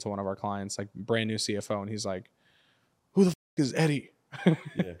came into one of our clients, like brand new CFO, and he's like, who the f*** is Eddie?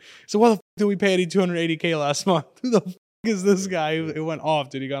 Yeah. So why the f*** did we pay Eddie $280K last month? Who the f*** is this guy? It went off,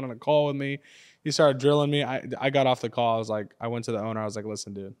 dude. He got on a call with me. He started drilling me. I got off the call. I went to the owner. I was like,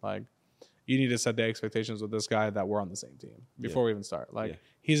 listen, dude, like, you need to set the expectations with this guy that we're on the same team before we even start. Like,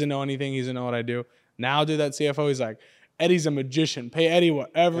 he doesn't know anything. He doesn't know what I do. Now, dude, that CFO, he's like, Eddie's a magician. Pay Eddie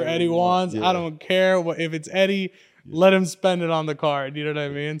whatever Eddie wants. Yeah. I don't care. If it's Eddie, let him spend it on the card. You know what I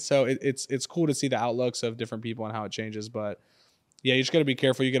mean? So it's cool to see the outlooks of different people and how it changes. But, yeah, you just got to be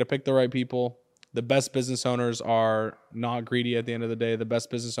careful. You got to pick the right people. The best business owners are not greedy at the end of the day. The best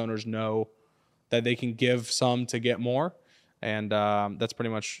business owners know that they can give some to get more. And that's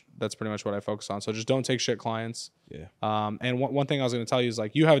pretty much what I focus on. So just don't take shit clients. Yeah. And one thing I was going to tell you is,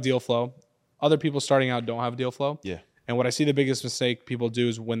 like, you have deal flow. Other people starting out don't have deal flow. Yeah. And what I see the biggest mistake people do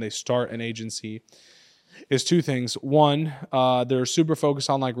is when they start an agency is two things. One, they're super focused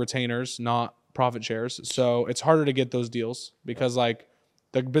on, like, retainers, not profit shares. So it's harder to get those deals because, like,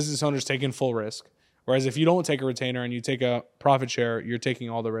 the business owner's taking full risk. Whereas if you don't take a retainer and you take a profit share, you're taking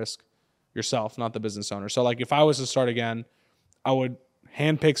all the risk yourself, not the business owner. So, like, if I was to start again, I would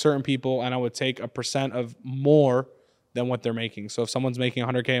handpick certain people and I would take a percent of more than what they're making. So if someone's making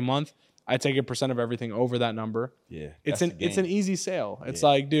 $100K a month, I take a percent of everything over that number. Yeah. It's that's an the it's an game. easy sale. It's Yeah.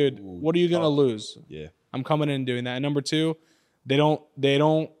 like, dude, Ooh, what are you gonna lose? Yeah. I'm coming in and doing that. And number two, they don't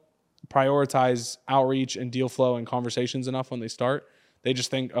prioritize outreach and deal flow and conversations enough when they start. They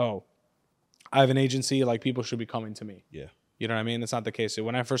just think, oh, I have an agency, like people should be coming to me. Yeah. You know what I mean? That's not the case. So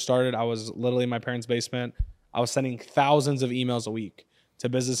when I first started, I was literally in my parents' basement. I was sending thousands of emails a week to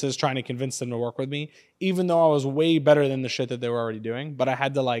businesses trying to convince them to work with me, even though I was way better than the shit that they were already doing. But I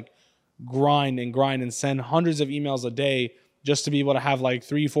had to like grind and send hundreds of emails a day just to be able to have like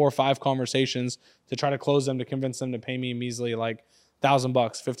 3, 4, 5 conversations to try to close them, to convince them to pay me measly like $1,000,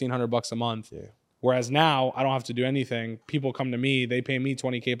 $1,500 a month. Yeah. Whereas now I don't have to do anything. People come to me, they pay me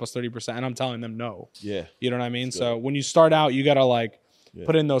 $20K plus 30%, and I'm telling them no. Yeah. You know what I mean? So when you start out, you gotta like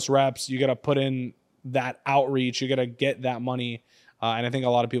put in those reps. You gotta put in that outreach. You gotta get that money. And I think a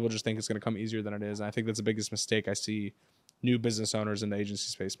lot of people just think it's gonna come easier than it is. And I think that's the biggest mistake I see new business owners in the agency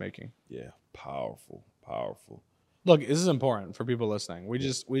space making. Yeah. Powerful. Powerful. Look, this is important for people listening. We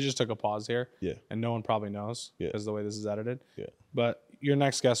just took a pause here. Yeah. And no one probably knows Yeah. because the way this is edited. Yeah. But your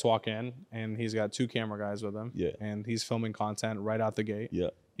next guest walk in and he's got 2 camera guys with him. Yeah. And he's filming content right out the gate. Yeah.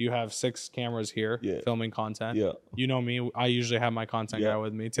 You have 6 cameras here filming content. Yeah. You know me. I usually have my content guy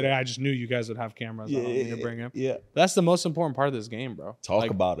with me. Today, I just knew you guys would have cameras. I don't need to bring him. Yeah. That's the most important part of this game, bro.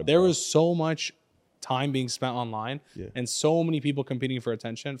 Talk about it, There bro. was so much time being spent online and so many people competing for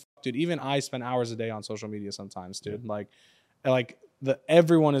attention. Dude, even I spend hours a day on social media sometimes, dude.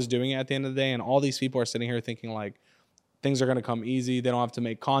 Everyone is doing it at the end of the day, and all these people are sitting here thinking like things are gonna come easy. They don't have to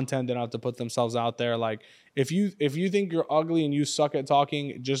make content. They don't have to put themselves out there. Like if you think you're ugly and you suck at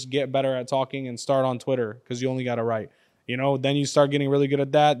talking, just get better at talking and start on Twitter because you only got to write. You know, then you start getting really good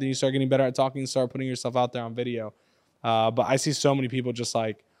at that. Then you start getting better at talking. Start putting yourself out there on video. But I see so many people just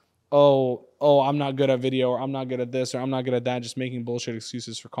like, oh, I'm not good at video, or I'm not good at this, or I'm not good at that, just making bullshit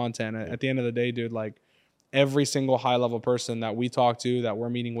excuses for content. At the end of the day, dude, like every single high level person that we talk to, that we're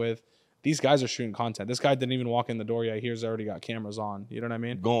meeting with, these guys are shooting content. This guy didn't even walk in the door yet. He's already got cameras on. You know what I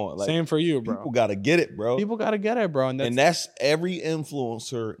mean? Going. Like, same for you, bro. People got to get it, bro. People got to get it, bro. And that's every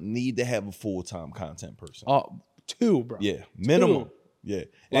influencer need to have a full-time content person. 2, bro. Yeah, minimum. 2. Yeah,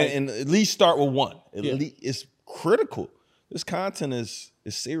 Like- and at least start with one. At Yeah. least it's critical. This content is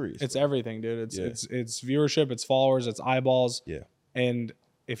serious. It's everything, dude. It's viewership, it's followers, it's eyeballs. Yeah. And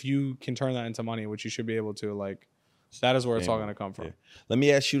if you can turn that into money, which you should be able to, like, that is where it's all going to come from. Yeah. Let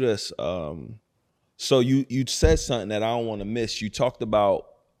me ask you this. So you said something that I don't want to miss. You talked about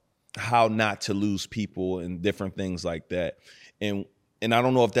how not to lose people and different things like that. And I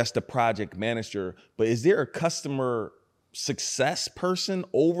don't know if that's the project manager, but is there a customer success person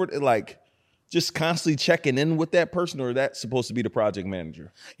over like just constantly checking in with that person, or is that supposed to be the project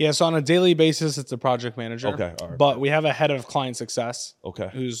manager? Yeah, so on a daily basis, it's the project manager. Okay, all right. But we have a head of client success. Okay.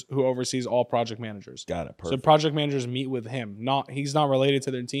 Who oversees all project managers. Got it. So Perfect. project managers meet with him. He's not related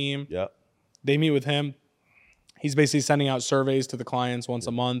to their team. Yep. They meet with him. He's basically sending out surveys to the clients once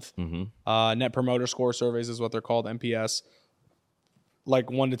a month. Net Promoter Score surveys is what they're called, NPS.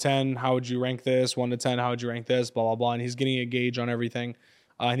 Like 1 to 10, how would you rank this? 1 to 10, how would you rank this? Blah, blah, blah. And he's getting a gauge on everything.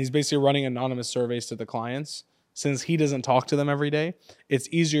 And he's basically running anonymous surveys to the clients. Since he doesn't talk to them every day, it's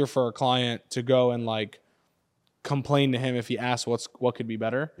easier for a client to go and like complain to him if he asks what could be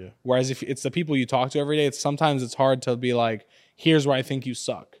better. Yeah. Whereas if it's the people you talk to every day, sometimes it's hard to be like, here's where I think you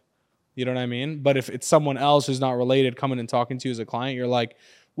suck. You know what I mean? But if it's someone else who's not related coming and talking to you as a client, you're like,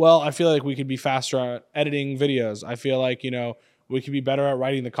 well, I feel like we could be faster at editing videos. I feel like, we could be better at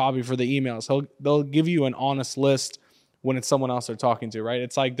writing the copy for the emails. They'll give you an honest list when it's someone else they're talking to, right?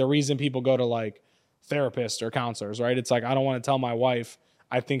 It's like the reason people go to like therapists or counselors, right? It's like, I don't want to tell my wife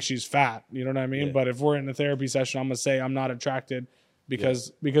I think she's fat. You know what I mean? Yeah. But if we're in a therapy session, I'm going to say I'm not attracted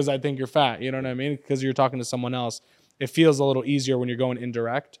because I think you're fat. You know what I mean? Because you're talking to someone else. It feels a little easier when you're going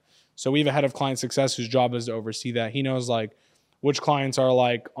indirect. So we have a head of client success whose job is to oversee that. He knows like which clients are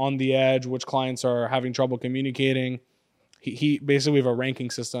like on the edge, which clients are having trouble communicating. He basically, we have a ranking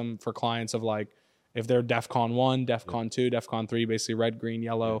system for clients of like, if they're DEFCON 1, DEFCON 2, DEFCON 3, basically red, green,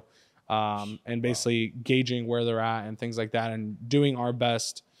 yellow, and basically gauging where they're at and things like that, and doing our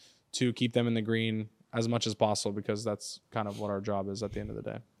best to keep them in the green as much as possible, because that's kind of what our job is at the end of the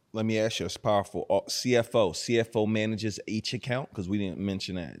day. Let me ask you, it's powerful. CFO manages each account, because we didn't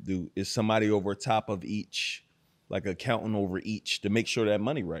mention that. Is somebody over top of each, like accountant over each, to make sure that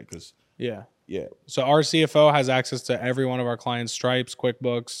money right? Because Yeah. yeah, So our CFO has access to every one of our clients' Stripes,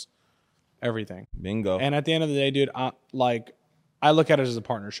 QuickBooks, everything. bingo. And at the end of the day, dude, I look at it as a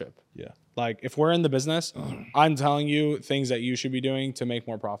partnership. yeah, Like if we're in the business, I'm telling you things that you should be doing to make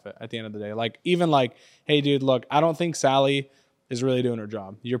more profit at the end of the day. Like even like, hey dude, look, I don't think Sally is really doing her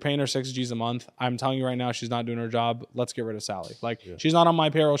job. You're paying her 6 G's a month. I'm telling you right now, she's not doing her job. Let's get rid of Sally. Like, she's not on my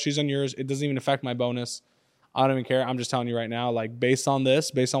payroll. She's on yours. It doesn't even affect my bonus. I don't even care. I'm just telling you right now, like, based on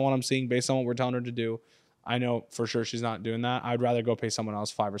this, based on what I'm seeing, based on what we're telling her to do, I know for sure she's not doing that. I'd rather go pay someone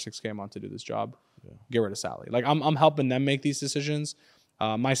else $5 or $6K a month to do this job. Yeah. Get rid of Sally. Like, I'm helping them make these decisions.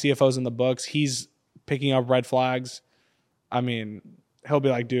 My CFO's in the books. He's picking up red flags. I mean, he'll be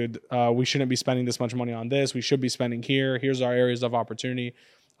like, dude, we shouldn't be spending this much money on this. We should be spending here. Here's our areas of opportunity.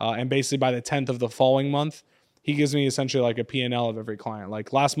 And basically by the 10th of the following month, he gives me essentially like a P&L of every client.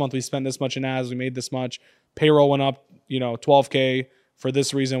 Like, last month we spent this much in ads. We made this much. Payroll went up, 12K. For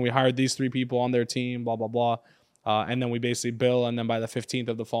this reason, we hired these 3 people on their team, blah, blah, blah. And then we basically bill. And then by the 15th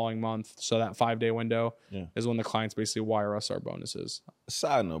of the following month, so that 5-day window is when the clients basically wire us our bonuses.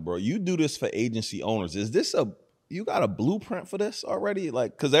 Side note, bro, you do this for agency owners. Is this you got a blueprint for this already?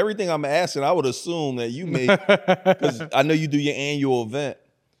 Like, because everything I'm asking, I would assume that you made, because I know you do your annual event.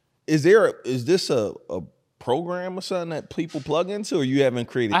 Is this a program or something that people plug into, or you haven't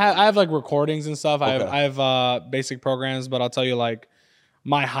created? I have like recordings and stuff. Okay. I have basic programs, but I'll tell you, like,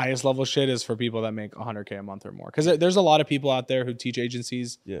 my highest level shit is for people that make 100K a month or more. Because there's a lot of people out there who teach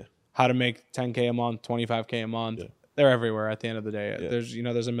agencies how to make 10K a month, 25K a month. Yeah. They're everywhere at the end of the day. Yeah.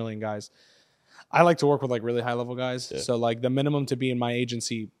 There's a million guys. I like to work with like really high level guys. Yeah. So like the minimum to be in my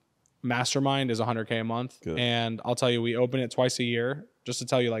agency mastermind is 100K a month. Good. And I'll tell you, we open it twice a year. Just to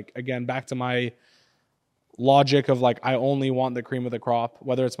tell you, like, again, back to my logic of like, I only want the cream of the crop,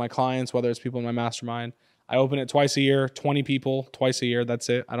 whether it's my clients, whether it's people in my mastermind. I open it twice a year, 20 people twice a year. That's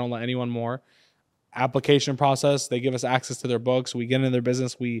it. I don't let anyone more. Application process. They give us access to their books. We get into their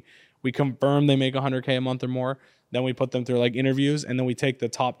business. We confirm they make 100K a month or more. Then we put them through like interviews, and then we take the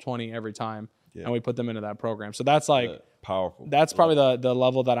top 20 every time and we put them into that program. So that's like powerful. That's probably the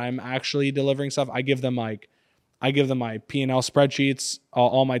level that I'm actually delivering stuff. I give them my P&L spreadsheets,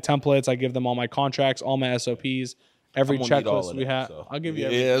 all my templates. I give them all my contracts, all my SOPs. Every checklist we have, so. I'll give you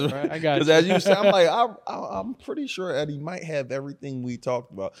everything. Yeah, right? I got you. Because as you said, I'm like, I'm pretty sure Eddie might have everything we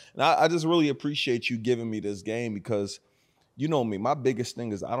talked about. And I just really appreciate you giving me this game, because you know me, my biggest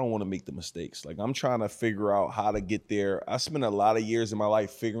thing is I don't want to make the mistakes. Like, I'm trying to figure out how to get there. I spent a lot of years in my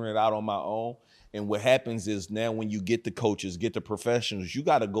life figuring it out on my own. And what happens is now when you get the coaches, get the professionals, you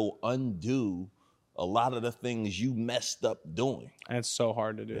got to go undo a lot of the things you messed up doing. And it's so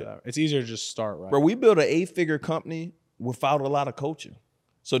hard to do that. It's easier to just start, right? Bro, we built an 8-figure company without a lot of coaching.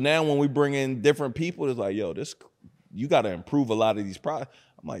 So now when we bring in different people, it's like, yo, you got to improve a lot of these products.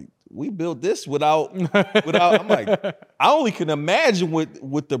 I'm like, we built this without I'm like, I only can imagine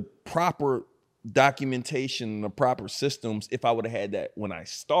with the proper documentation and the proper systems, if I would have had that when I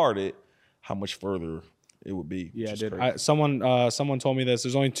started, how much further it would be. Yeah, dude. Someone told me this.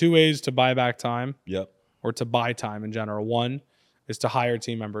 There's only 2 ways to buy back time. Yep. Or to buy time in general. One is to hire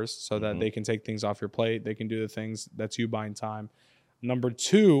team members so that they can take things off your plate. They can do the things that's you buying time. Number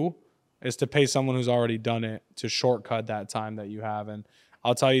 2 is to pay someone who's already done it to shortcut that time that you have. And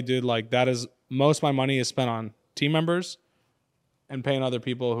I'll tell you, dude, like, that is most of my money is spent on team members and paying other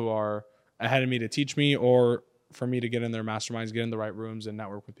people who are ahead of me to teach me, or for me to get in their masterminds, get in the right rooms and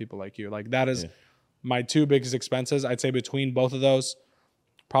network with people like you. Like, that is my 2 biggest expenses. I'd say between both of those,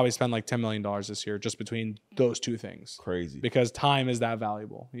 probably spend like $10 million this year just between those 2 things. Crazy. Because time is that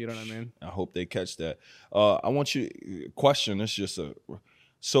valuable. You know what I mean? I hope they catch that. I want you question. It's just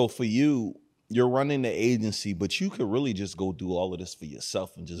so for you, you're running the agency, but you could really just go do all of this for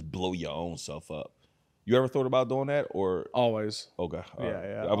yourself and just blow your own self up. You ever thought about doing that, or always? Okay.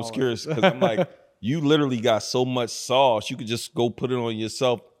 Yeah. I was curious because I'm like, you literally got so much sauce, you could just go put it on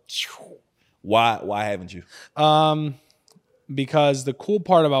yourself. Why haven't you? Because the cool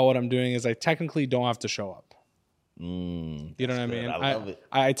part about what I'm doing is I technically don't have to show up. You know what I mean? I love it.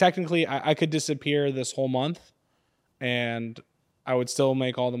 I technically could disappear this whole month and I would still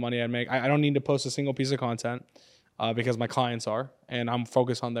make all the money I'd make. I don't need to post a single piece of content because my clients are, and I'm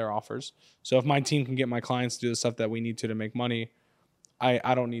focused on their offers. So if my team can get my clients to do the stuff that we need to make money,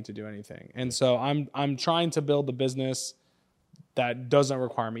 I don't need to do anything. And so I'm trying to build a business that doesn't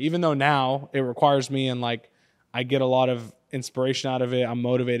require me, even though now it requires me, and like I get a lot of inspiration out of it. I'm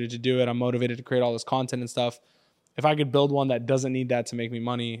motivated to do it. I'm motivated to create all this content and stuff. If I could build one that doesn't need that to make me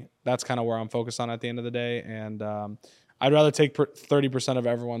money, that's kind of where I'm focused on at the end of the day. And I'd rather take 30% of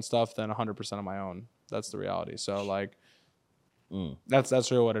everyone's stuff than 100% of my own. That's the reality. So like, that's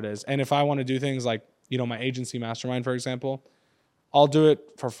really what it is. And if I want to do things like, my agency mastermind, for example, I'll do it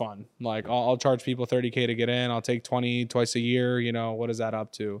for fun. Like I'll charge people $30K to get in. I'll take 20 twice a year. What is that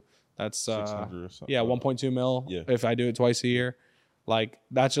up to? That's 1.2 mil. Yeah. If I do it twice a year, like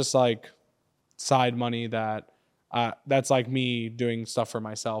that's just like side money that That's like me doing stuff for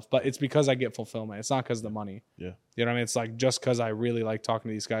myself, but it's because I get fulfillment. It's not because of the money. Yeah. You know what I mean? It's like just because I really like talking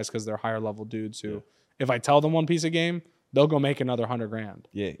to these guys because they're higher level dudes who, if I tell them one piece of game, they'll go make another $100,000.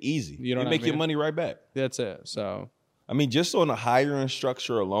 Yeah, easy. You know what I make your mean? money right back. That's it. So I mean, just on the hiring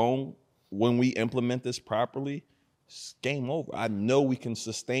structure alone, when we implement this properly, it's game over. I know we can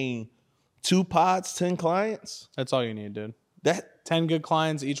sustain 2 pods, 10 clients. that's all you need, dude. That 10 good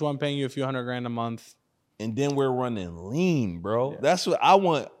clients, each one paying you a few $100,000 a month. and then we're running lean, bro. That's what I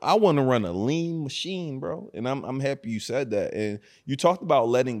want. I want to run a lean machine, bro. And I'm happy you said that. And you talked about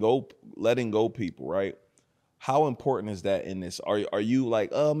letting go people, right? How important is that in this? Are you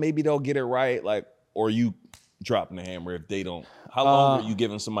like, maybe they'll get it right, like, or are you dropping the hammer if they don't? How long are you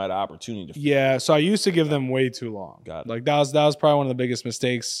giving somebody the opportunity to? Yeah, so I used to give them way too long. Got it. Like that was probably one of the biggest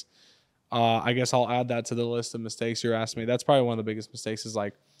mistakes. I guess I'll add that to the list of mistakes you're asking me. That's probably one of the biggest mistakes is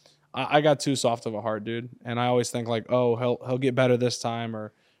like I got too soft of a heart, dude. And I always think like, oh, he'll get better this time,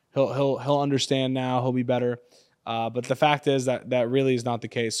 or he'll understand now, he'll be better. But the fact is that really is not the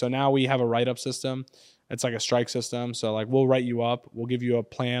case. So now we have a write-up system. It's like a strike system. So like we'll write you up. We'll give you a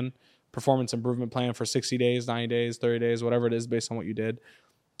plan, performance improvement plan for 60 days, 90 days, 30 days, whatever it is based on what you did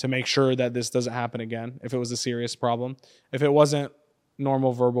to make sure that this doesn't happen again if it was a serious problem. If it wasn't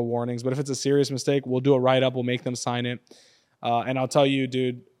normal verbal warnings, but if it's a serious mistake, we'll do a write-up. We'll make them sign it. And I'll tell you,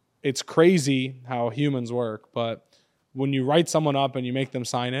 dude, it's crazy how humans work. But when you write someone up and you make them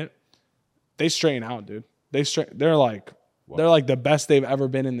sign it, they straighten out, dude. They're like the best they've ever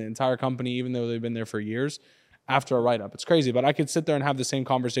been in the entire company, even though they've been there for years after a write-up. It's crazy, but I could sit there and have the same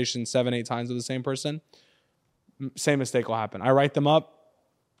conversation 7-8 times with the same person. Same mistake will happen. I write them up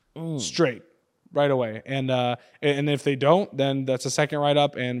straight right away. And if they don't, then that's a second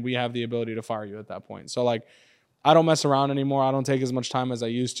write-up and we have the ability to fire you at that point. So like, I don't mess around anymore. I don't take as much time as I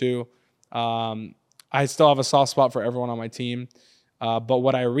used to. I still have a soft spot for everyone on my team. But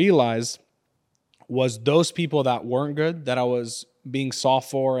what I realized was those people that weren't good, that I was being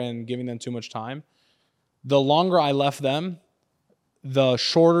soft for and giving them too much time, the longer I left them, the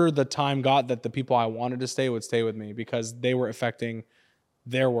shorter the time got that the people I wanted to stay would stay with me because they were affecting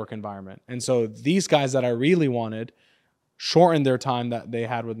their work environment. And so these guys that I really wanted shortened their time that they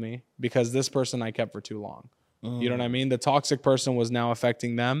had with me because this person I kept for too long. You know what I mean? The toxic person was now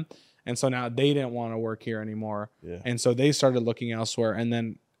affecting them. And so now they didn't want to work here anymore. Yeah. And so they started looking elsewhere. And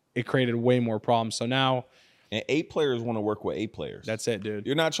then it created way more problems. So now... And A players want to work with A players. That's it, dude.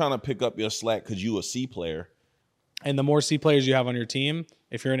 You're not trying to pick up your slack because you a C player. And the more C players you have on your team,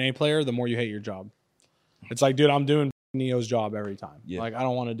 if you're an A player, the more you hate your job. It's like, dude, I'm doing Neo's job every time. Yeah. Like, I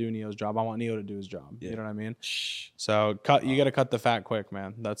don't want to do Neo's job. I want Neo to do his job. Yeah. You know what I mean? So you got to cut the fat quick,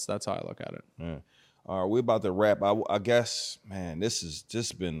 man. That's how I look at it. Yeah. All right, we're about to wrap. I guess, man, this has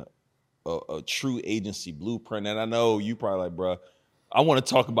just been a true agency blueprint. And I know you probably like, bro, I want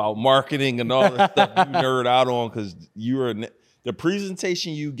to talk about marketing and all the stuff you nerd out on because the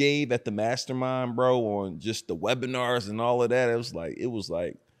presentation you gave at the mastermind, bro, on just the webinars and all of that. It was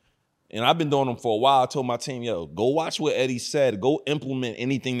like, and I've been doing them for a while. I told my team, yo, go watch what Eddie said. Go implement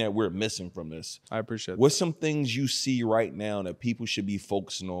anything that we're missing from this. I appreciate that. What's some things you see right now that people should be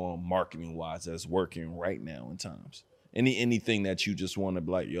focusing on marketing wise that's working right now in times? Anything that you just want to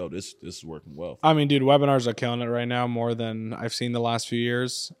be like, yo, this is working well. I mean, dude, webinars are killing it right now more than I've seen the last few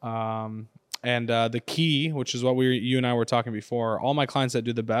years. And the key, which is what you and I were talking before, all my clients that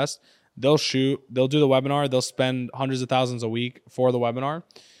do the best, they'll do the webinar, they'll spend hundreds of thousands a week for the webinar.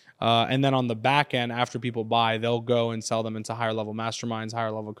 And then on the back end, after people buy, they'll go and sell them into higher level masterminds,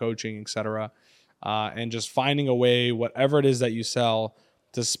 higher level coaching, et cetera. And just finding a way, whatever it is that you sell,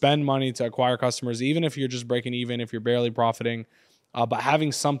 to spend money to acquire customers, even if you're just breaking even, if you're barely profiting, but having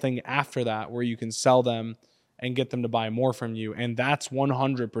something after that where you can sell them and get them to buy more from you. And that's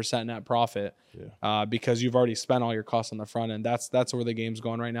 100% net profit because you've already spent all your costs on the front end. That's where the game's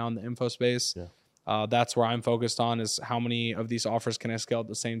going right now in the info space. Yeah. That's where I'm focused on is how many of these offers can I scale at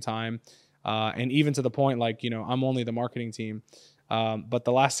the same time. And even to the point, like, I'm only the marketing team. But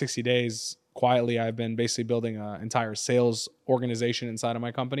the last 60 days, quietly, I've been basically building an entire sales organization inside of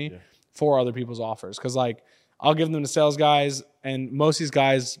my company for other people's offers. Because, like, I'll give them to sales guys, and most of these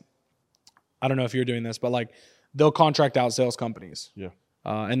guys, I don't know if you're doing this, but, like, they'll contract out sales companies. Yeah.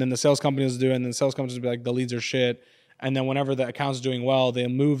 And then the sales companies will do it, and then the sales companies will be like, the leads are shit. And then whenever the account's doing well, they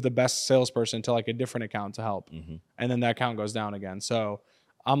move the best salesperson to, like, a different account to help. Mm-hmm. And then that account goes down again. So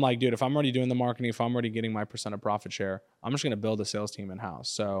I'm like, dude, if I'm already doing the marketing, if I'm already getting my percent of profit share, I'm just going to build a sales team in-house.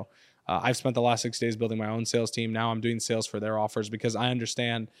 So I've spent the last 6 days building my own sales team. Now I'm doing sales for their offers because I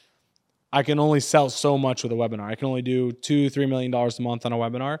understand I can only sell so much with a webinar. I can only do $2-3 million a month on a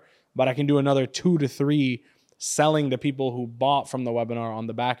webinar, but I can do another 2 to 3 selling to people who bought from the webinar on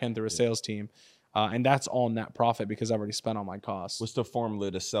the back end through a sales team. And that's all net profit because I've already spent all my costs. What's the formula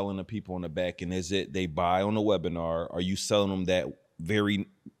to selling to people on the back end? Is it they buy on the webinar? Are you selling them that very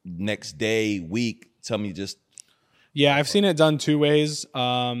next day, week? Tell me just. Yeah, I've seen it done 2 ways.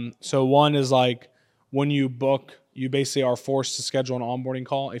 So one is like when you book, you basically are forced to schedule an onboarding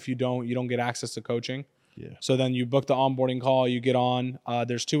call. If you don't get access to coaching. Yeah. So then you book the onboarding call, you get on.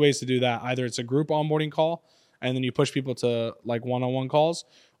 There's 2 ways to do that. Either it's a group onboarding call, and then you push people to like one-on-one calls,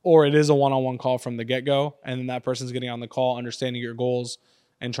 or it is a one-on-one call from the get-go, and then that person's getting on the call, understanding your goals,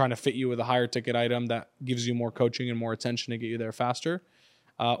 and trying to fit you with a higher ticket item that gives you more coaching and more attention to get you there faster.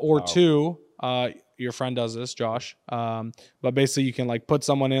 Or 2, your friend does this, Josh. But basically you can like put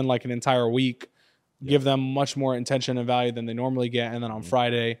someone in like an entire week, give them much more attention and value than they normally get. And then on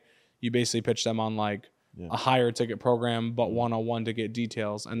Friday, you basically pitch them on like a higher ticket program, but one-on-one to get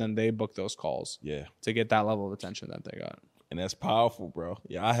details. And then they book those calls to get that level of attention that they got. And that's powerful, bro.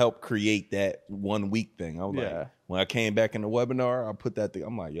 Yeah, I helped create that 1 week thing. I was like, when I came back in the webinar, I put that thing.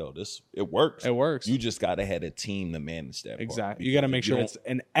 I'm like, yo, it works. It works. You just got to have a team to manage that. Exactly. You got to make sure it's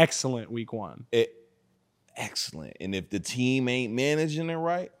an excellent week 1. Excellent. And if the team ain't managing it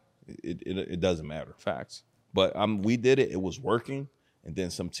right, it doesn't matter. Facts. But we did it. It was working. And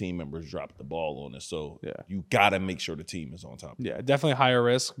then some team members dropped the ball on it. So you got to make sure the team is on top of it. Yeah, definitely higher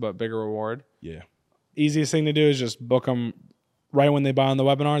risk, but bigger reward. Yeah. Easiest thing to do is just book them right when they buy on the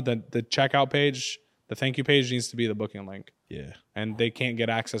webinar. The checkout page, the thank you page needs to be the booking link. Yeah. And they can't get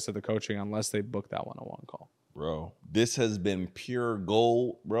access to the coaching unless they book that one-on-one call. Bro, this has been pure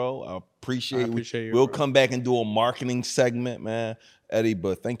gold, bro. I appreciate you. We'll come back and do a marketing segment, man. Eddie,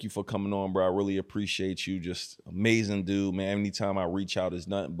 but thank you for coming on, bro. I really appreciate you. Just amazing dude, man. Anytime I reach out, it's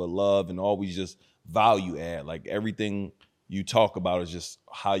nothing but love and always just value add. Like everything you talk about is just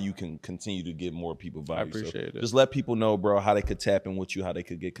how you can continue to give more people value. I appreciate it. Just let people know, bro, how they could tap in with you, how they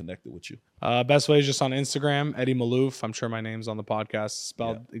could get connected with you. Best way is just on Instagram, Eddie Maloof. I'm sure my name's on the podcast.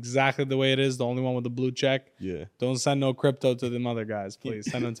 Spelled exactly the way it is, the only one with the blue check. Yeah. Don't send no crypto to them other guys, please.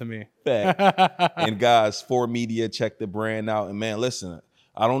 Send them to me. And guys, For Media, check the brand out. And man, listen,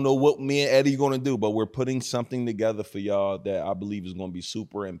 I don't know what me and Eddie are going to do, but we're putting something together for y'all that I believe is going to be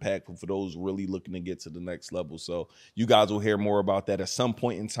super impactful for those really looking to get to the next level. So you guys will hear more about that at some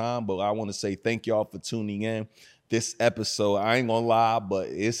point in time. But I want to say thank y'all for tuning in. This episode, I ain't going to lie, but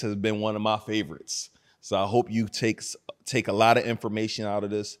this has been one of my favorites. So I hope you take a lot of information out of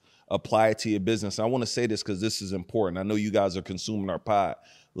this, apply it to your business. I want to say this because this is important. I know you guys are consuming our pod.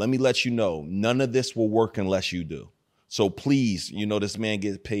 Let me let you know, none of this will work unless you do. So please, this man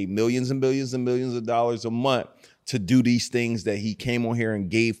gets paid millions and billions and millions of dollars a month to do these things that he came on here and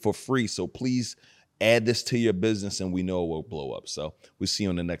gave for free. So please add this to your business and we know it will blow up. So we'll see you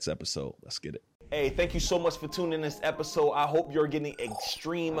on the next episode. Let's get it. Hey, thank you so much for tuning in this episode. I hope you're getting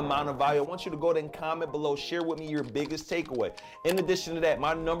extreme amount of value. I want you to go ahead and comment below. Share with me your biggest takeaway. In addition to that,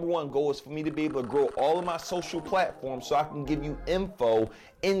 my number one goal is for me to be able to grow all of my social platforms so I can give you info,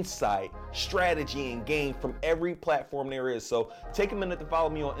 insight, strategy, and game from every platform there is. So take a minute to follow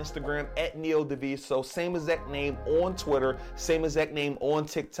me on Instagram at Neil DeViso. Same exact name on Twitter, same exact name on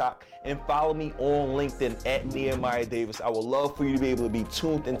TikTok, and follow me on LinkedIn at Nehemiah Davis. I would love for you to be able to be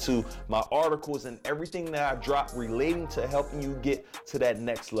tuned into my articles and everything that I drop relating to helping you get to that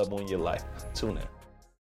next level in your life. Tune in.